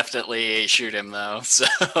did definitely shoot him though. So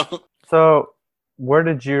So, where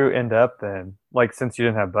did you end up then? Like, since you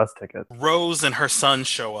didn't have bus tickets? Rose and her son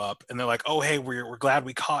show up, and they're like, "Oh, hey, we're glad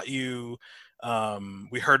we caught you.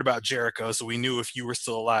 We heard about Jericho, so we knew if you were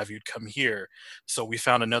still alive, you'd come here. So we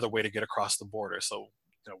found another way to get across the border. So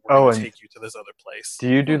we're going to and take you to this other place." do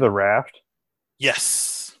you do the raft?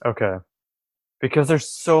 Yes. Okay. Because there's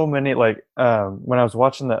so many, like, when I was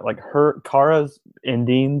watching that, like, Kara's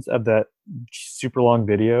endings of that super long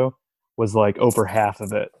video was like over half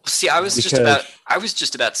of it. see, I was just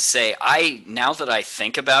about to say, now that I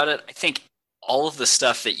think about it, I think all of the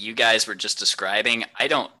stuff that you guys were just describing,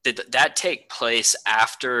 did that take place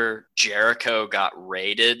after Jericho got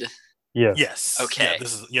raided? Yes. Yes. Okay.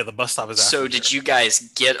 Yeah, the bus stop is after So did Jericho. you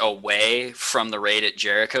guys get away from the raid at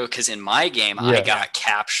Jericho? Because in my game, I Yeah. got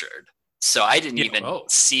captured. So I didn't Yeah, even oh.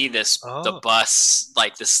 see the Oh. bus,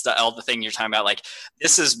 like all the thing you're talking about. Like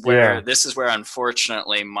this is where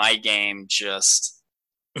unfortunately my game just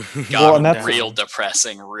got and that's- real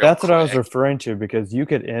depressing real That's what I was quick. referring to, because you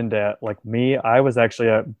could end at, like me, I was actually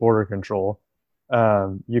at border control.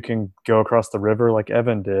 You can go across the river like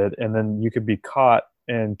Evan did, and then you could be caught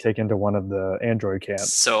and taken to one of the android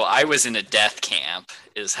camps. So I was in a death camp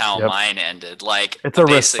is how Yep. mine ended. Like It's a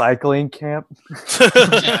basic- recycling camp.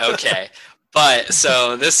 okay. But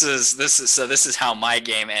so this is how my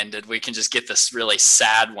game ended. We can just get this really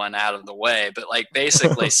sad one out of the way. But like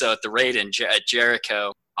basically, so at the raid at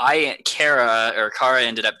Jericho, Kara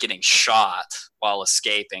ended up getting shot while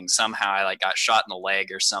escaping. Somehow I got shot in the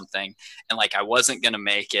leg or something, and I wasn't gonna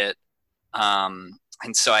make it.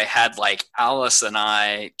 And so I had Alice and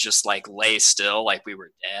I just lay still like we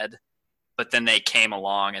were dead. But then they came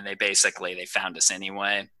along and they found us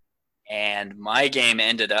anyway. And my game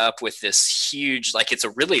ended up with this huge, it's a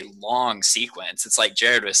really long sequence. It's like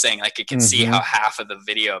Jared was saying, I could see how half of the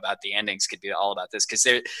video about the endings could be all about this, because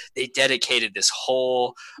they dedicated this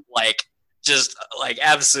whole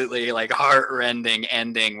absolutely heart-rending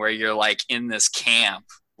ending where you're in this camp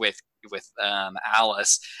with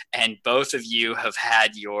Alice, and both of you have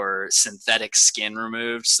had your synthetic skin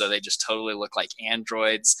removed, so they just totally look like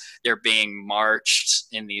androids. They're being marched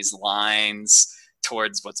in these lines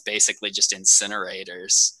towards what's basically just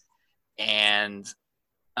incinerators, and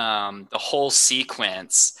the whole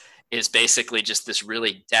sequence is basically just this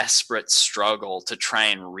really desperate struggle to try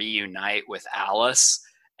and reunite with Alice,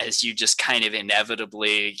 as you just kind of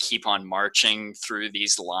inevitably keep on marching through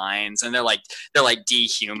these lines, and they're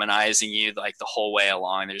dehumanizing you the whole way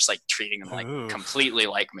along. They're just treating them completely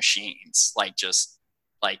like machines,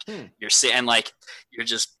 you're saying you're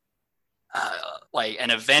just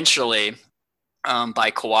and eventually by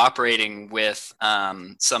cooperating with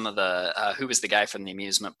some of the who was the guy from the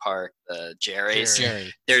amusement park, Jerry.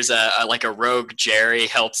 There's a rogue Jerry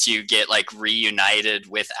helps you get reunited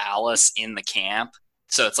with Alice in the camp.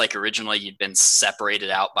 So it's originally you'd been separated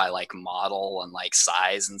out by model and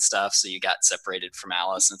size and stuff. So you got separated from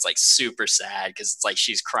Alice, and it's super sad because it's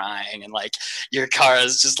she's crying, and your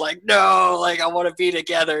Kara's just no, I want to be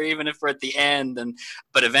together even if we're at the end.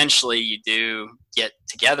 But eventually you do get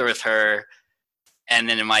together with her. And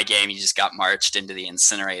then in my game, you just got marched into the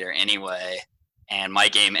incinerator anyway. And my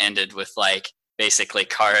game ended with basically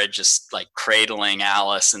Kara just cradling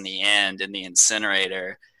Alice in the end in the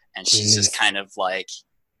incinerator. And she's just kind of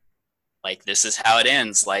this is how it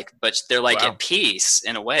ends. But they're at peace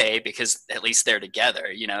in a way, because at least they're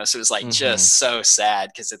together, So it was just so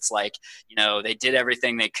sad, because it's they did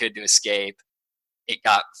everything they could to escape. It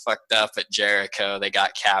got fucked up at Jericho. They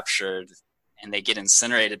got captured. And they get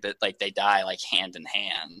incinerated, but they die hand in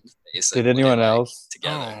hand. Basically. Did anyone else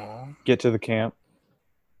together get to the camp?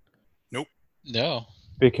 Nope. No.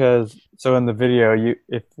 Because so in the video,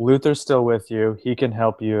 if Luther's still with you, he can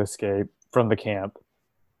help you escape from the camp.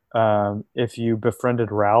 If you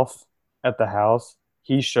befriended Ralph at the house,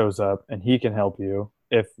 he shows up and he can help you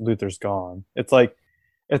if Luther's gone. It's like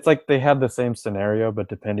they have the same scenario, but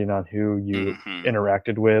depending on who you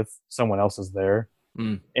interacted with, someone else is there.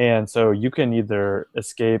 And so you can either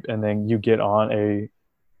escape and then you get on a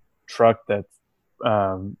truck that's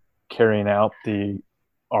carrying out the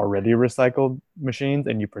already recycled machines,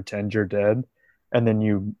 and you pretend you're dead, and then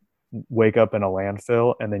you wake up in a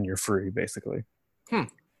landfill, and then you're free, basically.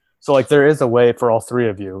 So there is a way for all three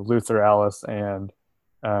of you, Luther, Alice, and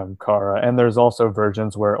Kara. And there's also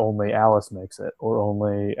versions where only Alice makes it, or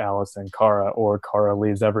only Alice and Kara, or Kara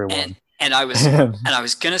leaves everyone. And I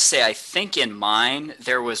was gonna say, I think in mine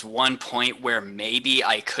there was one point where maybe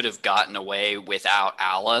I could have gotten away without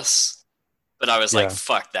Alice, but I was like, Yeah.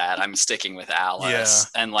 fuck that, I'm sticking with Alice.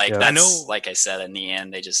 And like Yeah. that's I know- like I said, in the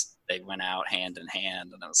end they went out hand in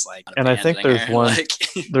hand, and I was like, And I think abandoning there's her. one Like,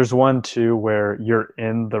 there's one too where you're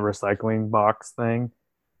in the recycling box thing,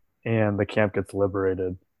 and the camp gets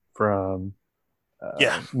liberated from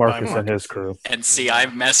Marcus and his crew. and see, I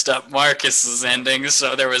messed up Marcus's ending,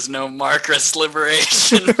 so there was no Marcus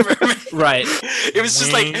liberation for me. Right. It was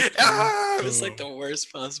just like, it was like the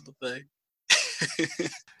worst possible thing.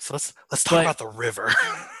 So let's talk about the river.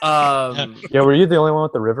 Yeah, were you the only one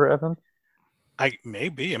with the river, Evan?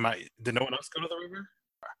 Maybe. Did no one else go to the river?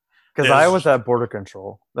 Because I was at border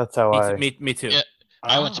control. That's how me too. Yeah,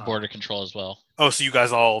 I went to border control as well. Oh, so you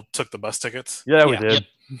guys all took the bus tickets? Yeah, we did. Yep.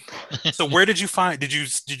 So where did you find? Did you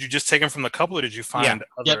just take them from the couple, or did you find?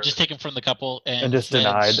 Yep, just take them from the couple and just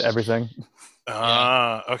denied everything.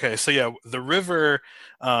 Okay. So yeah, the river.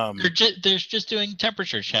 They're just doing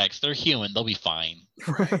temperature checks. They're human. They'll be fine.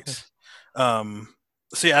 Right.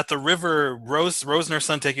 So yeah, at the river, Rose and her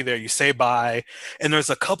son take you there. You say bye, and there's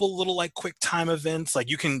a couple little like quick time events. Like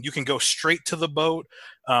you can go straight to the boat,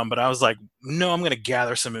 but I was like, no, I'm gonna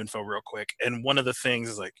gather some info real quick. And one of the things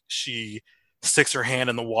is like she sticks her hand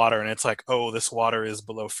in the water, and it's like, oh, this water is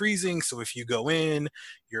below freezing. So if you go in,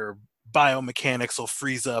 your biomechanics will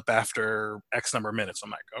freeze up after X number of minutes.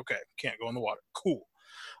 I'm like, okay, can't go in the water. Cool.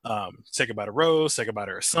 Say goodbye to Rose. Say goodbye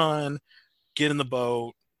to her son. Get in the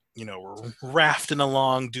boat. We're rafting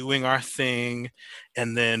along, doing our thing,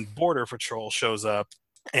 and then Border Patrol shows up,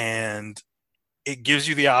 and it gives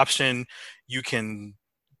you the option. You can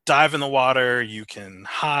dive in the water, you can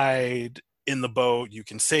hide in the boat, you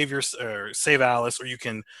can save Alice, or you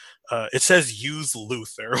can. It says use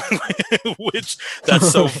Luther, which that's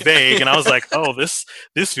so vague, and I was like, oh, this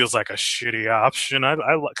feels like a shitty option.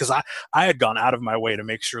 Because I had gone out of my way to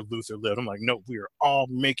make sure Luther lived. I'm like, no, we are all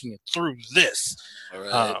making it through this. All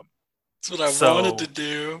right. That's what I wanted to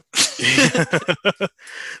do.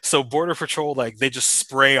 So Border Patrol, like, they just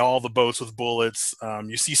spray all the boats with bullets.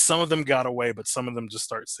 You see some of them got away, but some of them just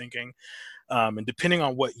start sinking. And depending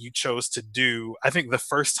on what you chose to do, I think the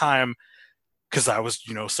first time, because I was,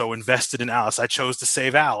 so invested in Alice, I chose to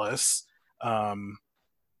save Alice.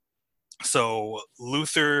 So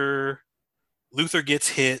Luther gets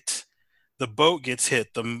hit. The boat gets hit.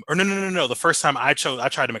 No. The first time I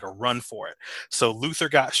tried to make a run for it. So Luther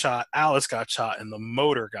got shot, Alice got shot, and the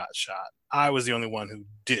motor got shot. I was the only one who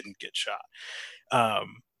didn't get shot.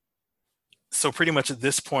 So pretty much at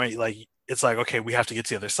this point, like, it's like, okay, we have to get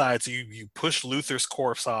to the other side. So you push Luther's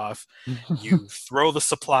corpse off, you throw the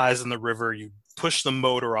supplies in the river, you push the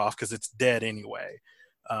motor off because it's dead anyway.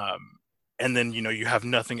 And then, you have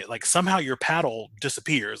nothing, like somehow your paddle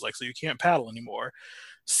disappears, like, so you can't paddle anymore.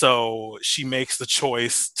 So Kara makes the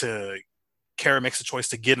choice to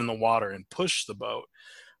get in the water and push the boat.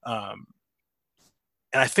 And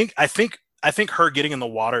I think her getting in the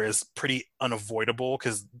water is pretty unavoidable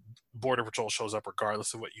because Border Patrol shows up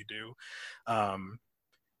regardless of what you do. And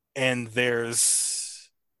if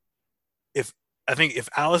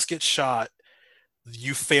Alice gets shot,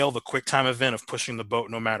 you fail the quick time event of pushing the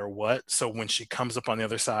boat no matter what. So when she comes up on the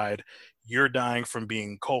other side, you're dying from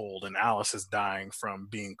being cold, and Alice is dying from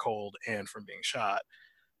being cold and from being shot.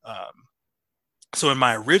 So in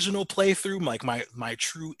my original playthrough, like my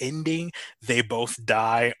true ending, they both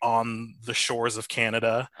die on the shores of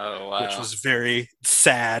Canada. Oh, wow. Which was very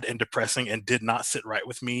sad and depressing and did not sit right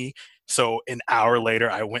with me. So an hour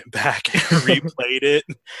later, I went back and replayed it.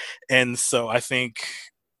 And so I think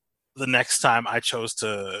the next time I chose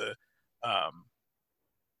to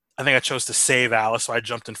save Alice, so I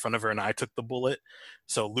jumped in front of her and I took the bullet.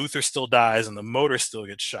 So Luther still dies and the motor still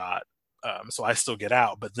gets shot. So I still get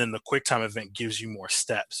out, but then the quick time event gives you more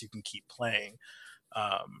steps. You can keep playing.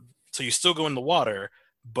 So you still go in the water,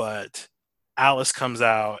 but Alice comes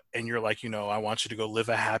out and you're like, I want you to go live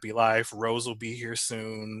a happy life. Rose will be here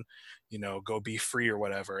soon, go be free or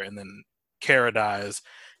whatever. And then Kara dies.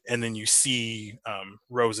 And then you see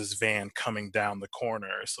Rose's van coming down the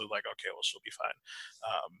corner. So like, okay, well, she'll be fine.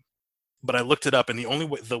 But I looked it up, and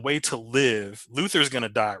the way to live, Luther's gonna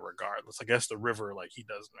die regardless. I guess the river, like, he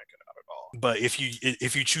doesn't make it out at all. But if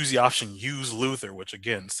you choose the option, use Luther, which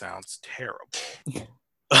again sounds terrible.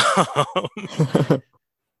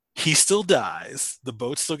 He still dies. The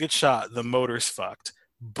boat still gets shot. The motor's fucked.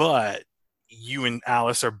 But you and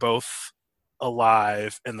Alice are both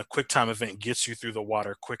alive, and the quick time event gets you through the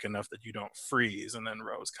water quick enough that you don't freeze, and then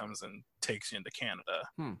Rose comes and takes you into Canada.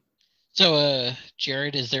 So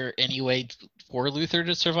Jared, is there any way for Luther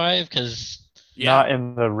to survive? Because Yeah. Not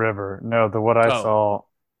in the river. No, the what I Oh. saw,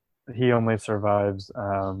 he only survives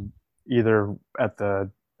either at the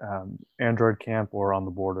android camp or on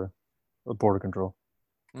the border control.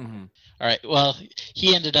 Mm-hmm. All right. Well,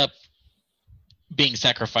 he ended up being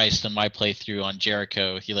sacrificed in my playthrough on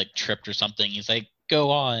Jericho. He like tripped or something. He's like, "Go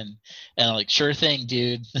on," and I'm like, "Sure thing,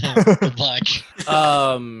 dude. Good luck."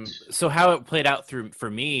 So how it played out for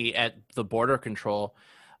me at the border control,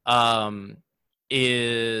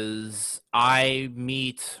 is I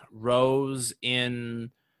meet Rose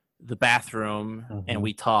in the bathroom and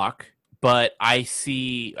we talk, but I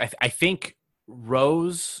think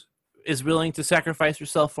Rose is willing to sacrifice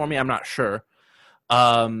herself for me. I'm not sure.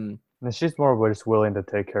 And she's more just willing to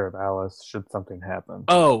take care of Alice should something happen.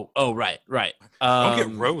 Oh, right. Don't get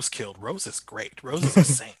Rose killed. Rose is great. Rose is a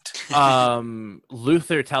saint.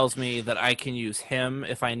 Luther tells me that I can use him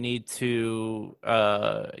if I need to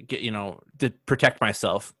to protect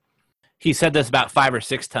myself. He said this about 5 or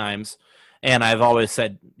 6 times, and I've always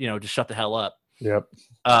said, just shut the hell up. Yep.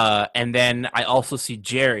 And then I also see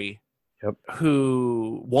Jerry,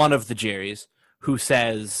 one of the Jerrys, who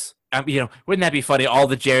says, wouldn't that be funny? All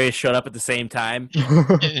the Jerrys showed up at the same time.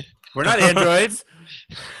 We're not androids.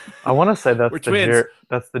 I want to say We're twins.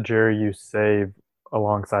 That's the Jerry you save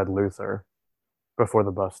alongside Luther before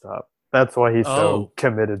the bus stop. That's why he's so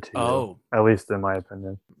committed to you, at least in my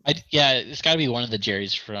opinion. It's got to be one of the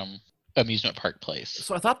Jerrys from Amusement Park Place.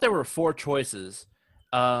 So I thought there were 4 choices.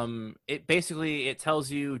 It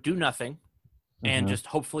tells you do nothing, and just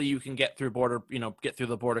hopefully you can get through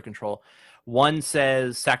the border control. One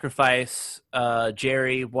says sacrifice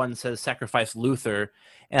Jerry. One says sacrifice Luther.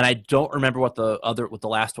 And I don't remember what the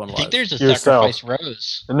last one was. I think there's a sacrifice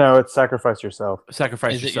Rose. No, it's sacrifice yourself.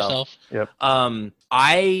 Sacrifice yourself. Yep. I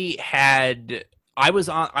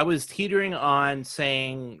was teetering on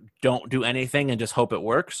saying don't do anything and just hope it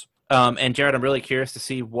works. And Jared, I'm really curious to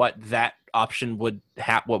see what that option would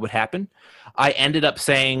happen. I ended up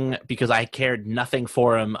saying, because I cared nothing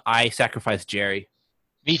for him, I sacrificed Jerry.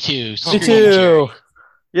 Me too. Me too.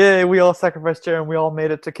 Yay, we all sacrificed Jerry and we all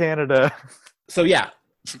made it to Canada. So yeah.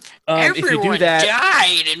 Everyone if you do that,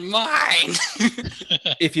 died in mine.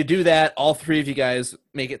 If you do that, all 3 of you guys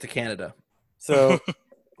make it to Canada. So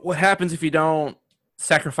what happens if you don't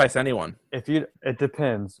sacrifice anyone? It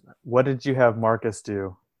depends. What did you have Marcus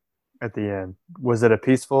do at the end? Was it a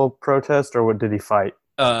peaceful protest or did he fight?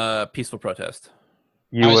 Peaceful protest.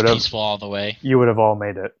 I was peaceful all the way. You would have all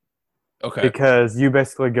made it. Okay. Because you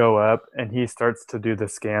basically go up and he starts to do the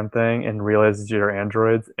scan thing and realizes you're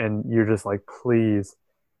androids and you're just like, please.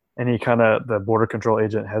 And the border control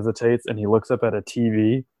agent hesitates and he looks up at a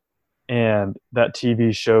TV and that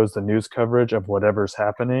TV shows the news coverage of whatever's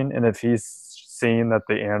happening. And if he's seeing that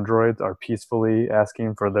the androids are peacefully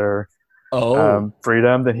asking for their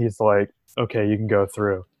freedom, then he's like, okay, you can go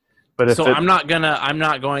through. But I'm not going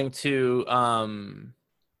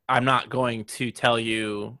to tell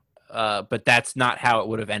you, but that's not how it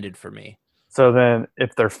would have ended for me. So then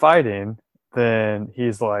if they're fighting, then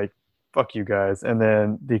he's like, fuck you guys. And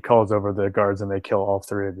then he calls over the guards and they kill all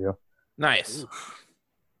 3 of you. Nice.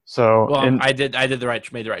 So I made the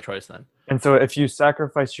right choice then. And so if you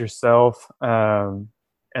sacrifice yourself, and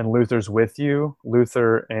Luther's with you,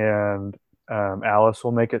 Luther and Alice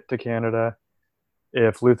will make it to Canada.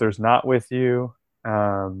 If Luther's not with you,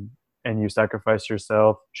 and you sacrifice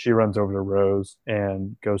yourself, she runs over to Rose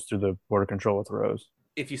and goes through the border control with Rose.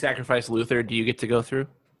 If you sacrifice Luther, do you get to go through?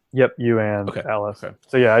 Yep, you and Alice. Okay.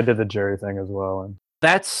 So yeah, I did the Jerry thing as well. And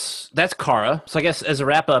that's Kara. So I guess as a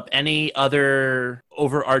wrap up, any other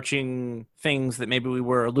overarching things that maybe we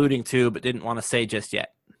were alluding to but didn't want to say just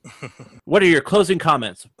yet? What are your closing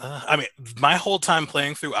comments? My whole time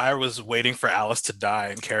playing through, I was waiting for Alice to die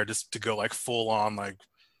and Kara just to go like full on like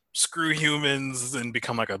screw humans and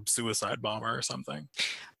become like a suicide bomber or something.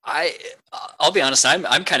 I'll be honest,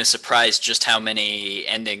 I'm kind of surprised just how many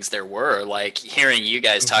endings there were. Like hearing you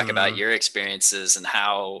guys talk about your experiences and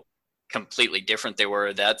how completely different they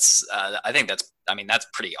were. That's I think that's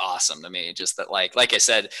pretty awesome to me. Just that like I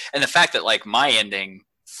said, and the fact that like my ending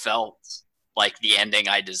felt like the ending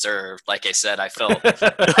I deserved. Like I said, I felt, but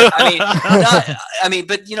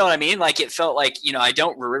you know what I mean? Like it felt like, I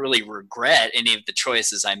don't really regret any of the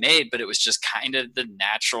choices I made, but it was just kind of the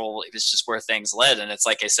natural, it was just where things led. And it's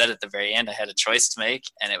like I said, at the very end, I had a choice to make.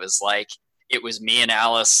 And it was like, it was me and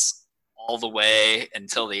Alice all the way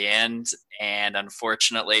until the end. And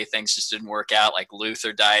unfortunately, things just didn't work out. Like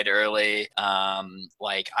Luther died early.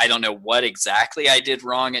 Like, I don't know what exactly I did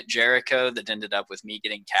wrong at Jericho that ended up with me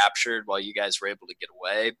getting captured while you guys were able to get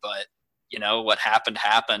away. But, what happened,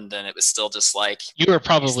 and it was still just like you were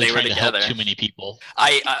probably they were trying to help together. too many people.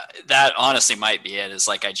 That honestly might be it. Is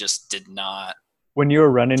like I just did not. When you were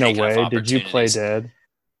running Take away, enough did you play opportunities. dead?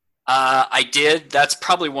 I did. That's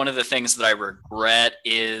probably one of the things that I regret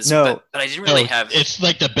is, No. but I didn't really No, have. It's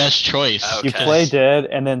like the best choice. Okay. You play dead,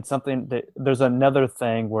 and then there's another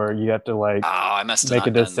thing where you have to like Oh, I must have make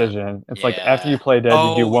a not done that. decision. It's like after Yeah. you play dead,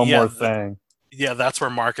 you do one more thing. Yeah, that's where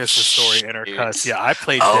Marcus's story Shoot. intercuts. Yeah, I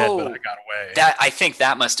played dead, but I got away. I think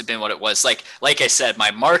that must have been what it was. Like I said,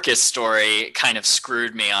 my Marcus story kind of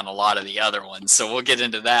screwed me on a lot of the other ones. So we'll get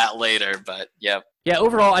into that later. But yeah. Yeah,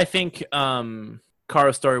 overall, I think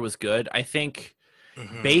Kara's story was good. I think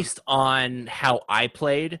based on how I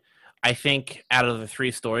played, I think out of the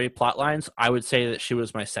 3 story plot lines, I would say that she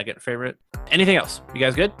was my second favorite. Anything else? You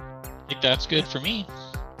guys good? I think that's good for me.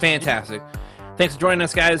 Fantastic. Thanks for joining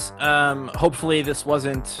us, guys. Hopefully this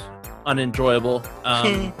wasn't unenjoyable.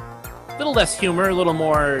 A little less humor, a little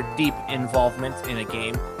more deep involvement in a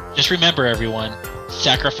game. Just remember, everyone,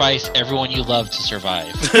 sacrifice everyone you love to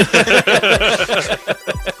survive.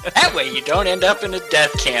 That way you don't end up in a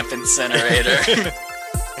death camp incinerator.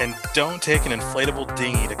 And don't take an inflatable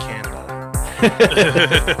dinghy to Canada.